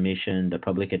Energy Commission, the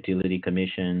Public Utility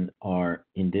Commission, or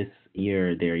in this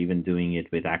year, they're even doing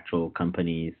it with actual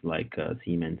companies like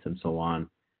Siemens and so on,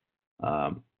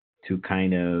 to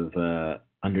kind of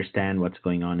understand what's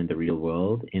going on in the real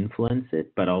world, influence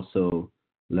it, but also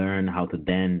learn how to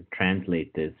then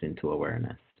translate this into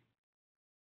awareness.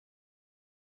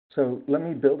 So let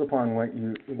me build upon what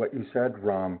you said,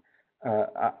 Ram.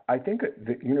 I think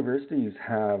that universities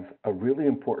have a really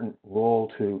important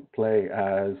role to play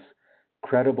as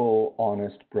credible,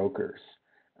 honest brokers.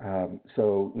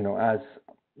 So, as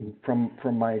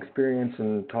from my experience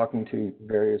in talking to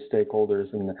various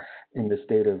stakeholders in the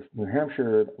state of New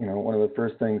Hampshire, one of the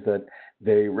first things that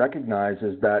they recognize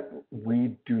is that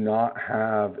we do not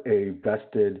have a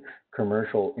vested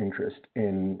commercial interest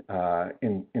in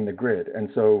the grid. And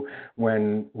so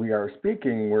when we are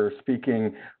speaking, we're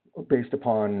speaking based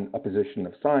upon a position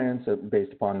of science,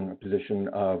 based upon a position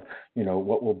of,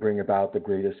 what will bring about the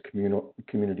greatest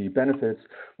community benefits,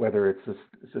 whether it's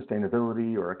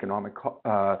sustainability or economic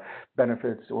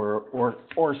benefits or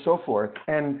so forth.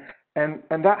 And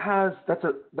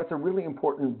that's a really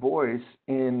important voice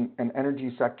in an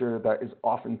energy sector that is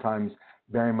oftentimes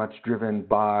very much driven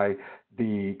by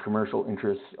the commercial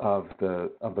interests of the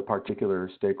particular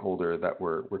stakeholder that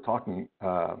we're talking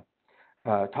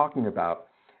about.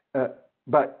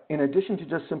 But in addition to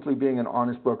just simply being an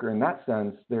honest broker in that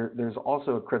sense, there's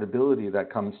also a credibility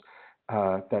that comes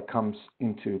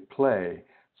into play.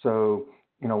 So,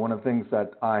 one of the things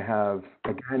that I have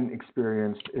again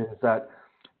experienced is that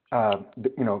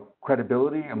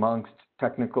credibility amongst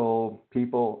technical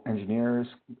people, engineers,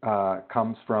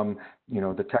 comes from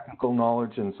the technical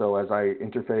knowledge. And so as I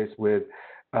interface with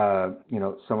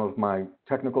some of my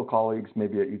technical colleagues,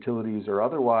 maybe at utilities or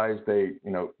otherwise, they,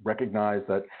 recognize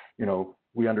that,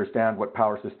 we understand what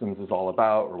power systems is all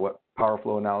about, or what power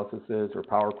flow analysis is, or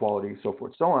power quality, so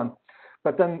forth, so on.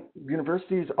 But then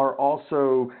universities are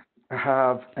also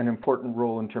have an important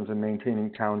role in terms of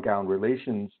maintaining town-gown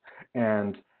relations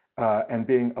and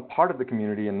being a part of the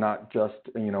community and not just,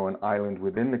 an island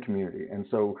within the community. And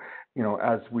so,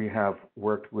 as we have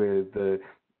worked with the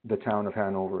town of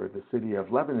Hanover, the city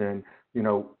of Lebanon,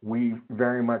 we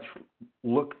very much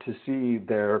look to see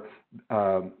their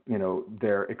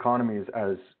economies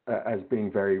as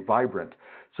being very vibrant.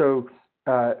 So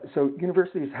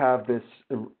universities have this,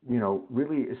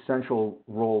 really essential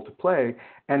role to play,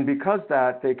 and because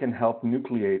that, they can help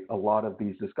nucleate a lot of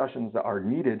these discussions that are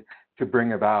needed to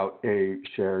bring about a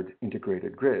shared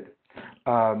integrated grid.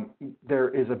 There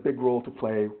is a big role to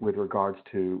play with regards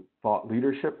to thought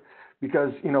leadership,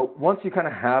 because once you kind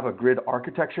of have a grid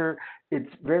architecture, it's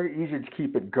very easy to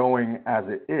keep it going as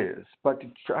it is. But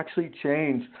to actually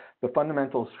change the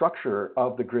fundamental structure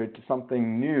of the grid to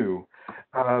something new,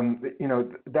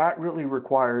 that really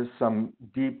requires some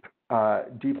deep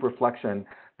reflection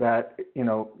that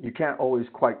you can't always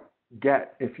quite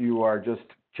get if you are just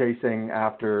chasing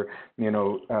after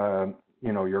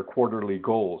your quarterly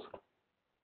goals.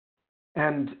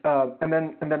 And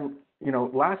then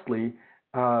lastly,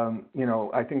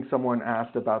 I think someone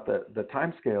asked about the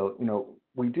time scale.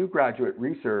 We do graduate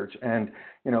research, and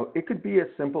it could be as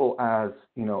simple as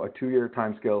a 2-year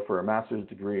time scale for a master's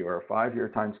degree, or a 5-year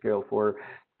time scale for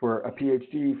a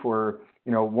PhD, for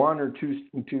 1 or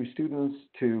 2 students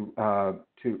to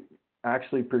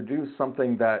actually produce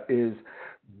something that is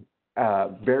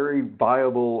very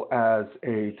viable as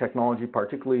a technology,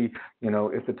 particularly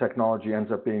if the technology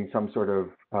ends up being some sort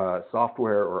of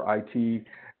software or IT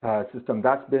system.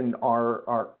 That's been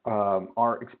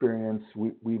our experience.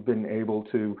 We've been able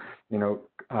to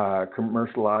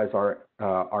commercialize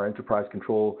our enterprise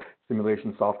control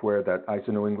simulation software that ISO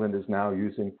New England is now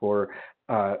using for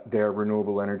their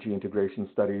renewable energy integration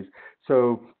studies.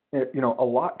 So a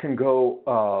lot can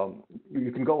go.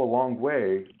 You can go a long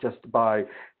way just by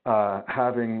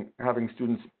having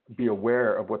students be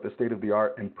aware of what the state of the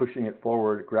art and pushing it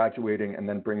forward, graduating, and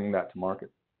then bringing that to market.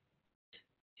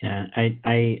 Yeah,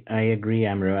 I agree,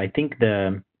 Amro. I think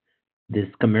this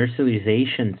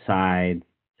commercialization side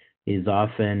is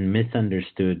often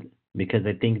misunderstood, because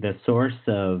I think the source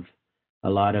of a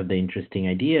lot of the interesting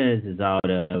ideas is out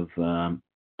of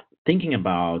thinking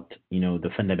about the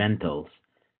fundamentals,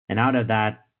 and out of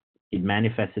that it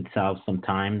manifests itself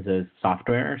sometimes as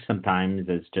software, sometimes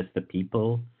as just the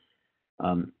people.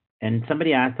 And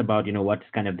somebody asked about what's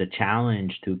kind of the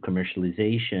challenge to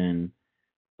commercialization.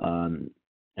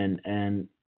 And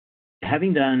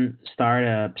having done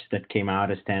startups that came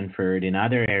out of Stanford in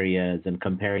other areas and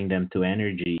comparing them to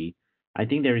energy, I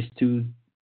think there is 2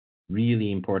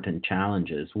 really important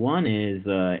challenges. One is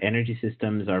energy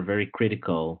systems are very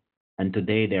critical, and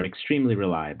today they're extremely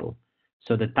reliable.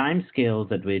 So the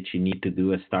timescales at which you need to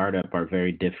do a startup are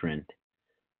very different.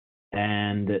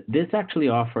 And this actually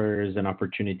offers an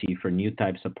opportunity for new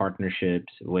types of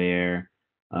partnerships where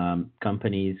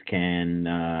companies can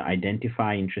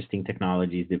identify interesting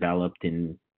technologies developed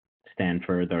in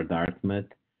Stanford or Dartmouth,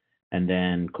 and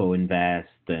then co-invest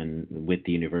with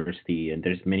the university. And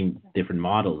there's many different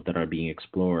models that are being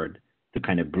explored to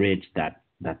kind of bridge that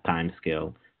time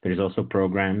scale. There's also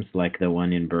programs like the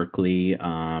one in Berkeley,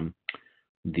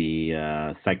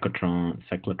 the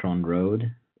cyclotron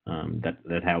road,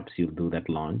 that helps you do that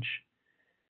launch.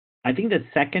 I think the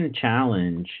second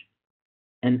challenge,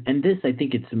 and this, I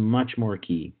think it's much more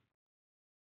key.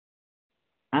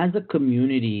 As a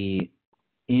community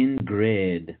in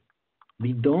GRID,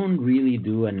 we don't really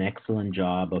do an excellent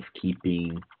job of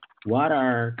keeping what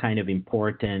are kind of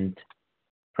important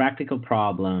practical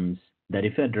problems that,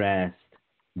 if addressed,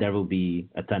 there will be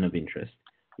a ton of interest.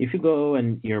 If you go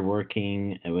and you're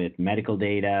working with medical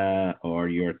data, or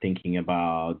you're thinking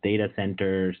about data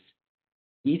centers,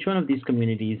 each one of these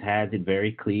communities has it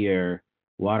very clear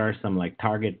what are some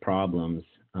target problems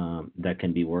that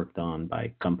can be worked on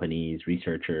by companies,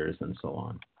 researchers, and so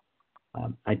on.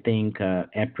 I think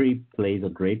EPRI plays a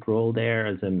great role there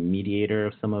as a mediator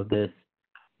of some of this,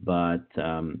 but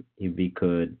if we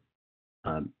could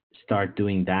start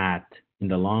doing that in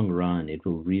the long run, it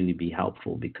will really be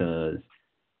helpful, because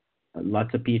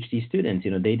lots of PhD students,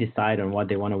 they decide on what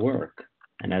they want to work.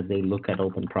 And as they look at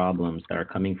open problems that are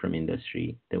coming from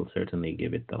industry, they will certainly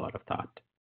give it a lot of thought.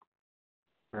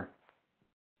 Sure.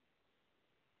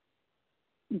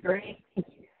 Great. Thank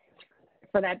you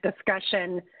for that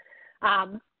discussion.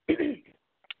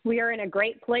 We are in a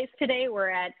great place today. We're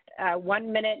at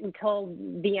 1 minute until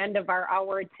the end of our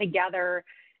hour together,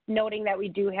 noting that we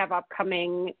do have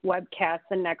upcoming webcasts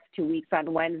the next 2 weeks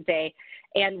on Wednesday,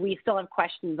 and we still have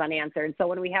questions unanswered. So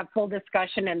when we have full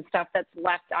discussion and stuff that's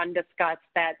left undiscussed,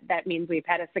 that means we've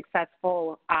had a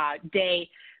successful day.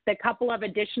 The couple of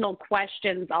additional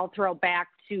questions I'll throw back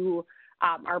to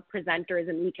our presenters,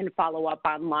 and we can follow up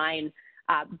online.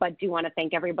 But do want to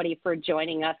thank everybody for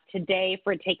joining us today,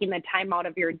 for taking the time out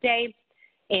of your day,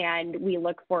 and we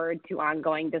look forward to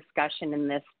ongoing discussion in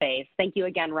this space. Thank you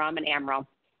again, Ram and Amro.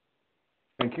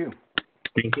 Thank you.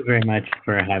 Thank you very much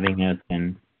for having us,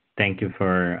 and thank you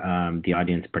for the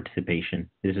audience participation.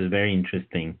 This is very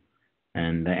interesting,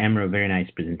 and Amro, very nice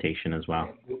presentation as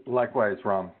well. Likewise,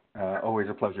 Ram. Always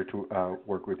a pleasure to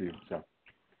work with you. So.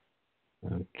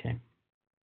 Okay.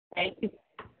 Thank you.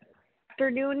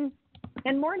 Afternoon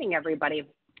and morning, everybody.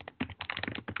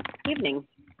 Evening.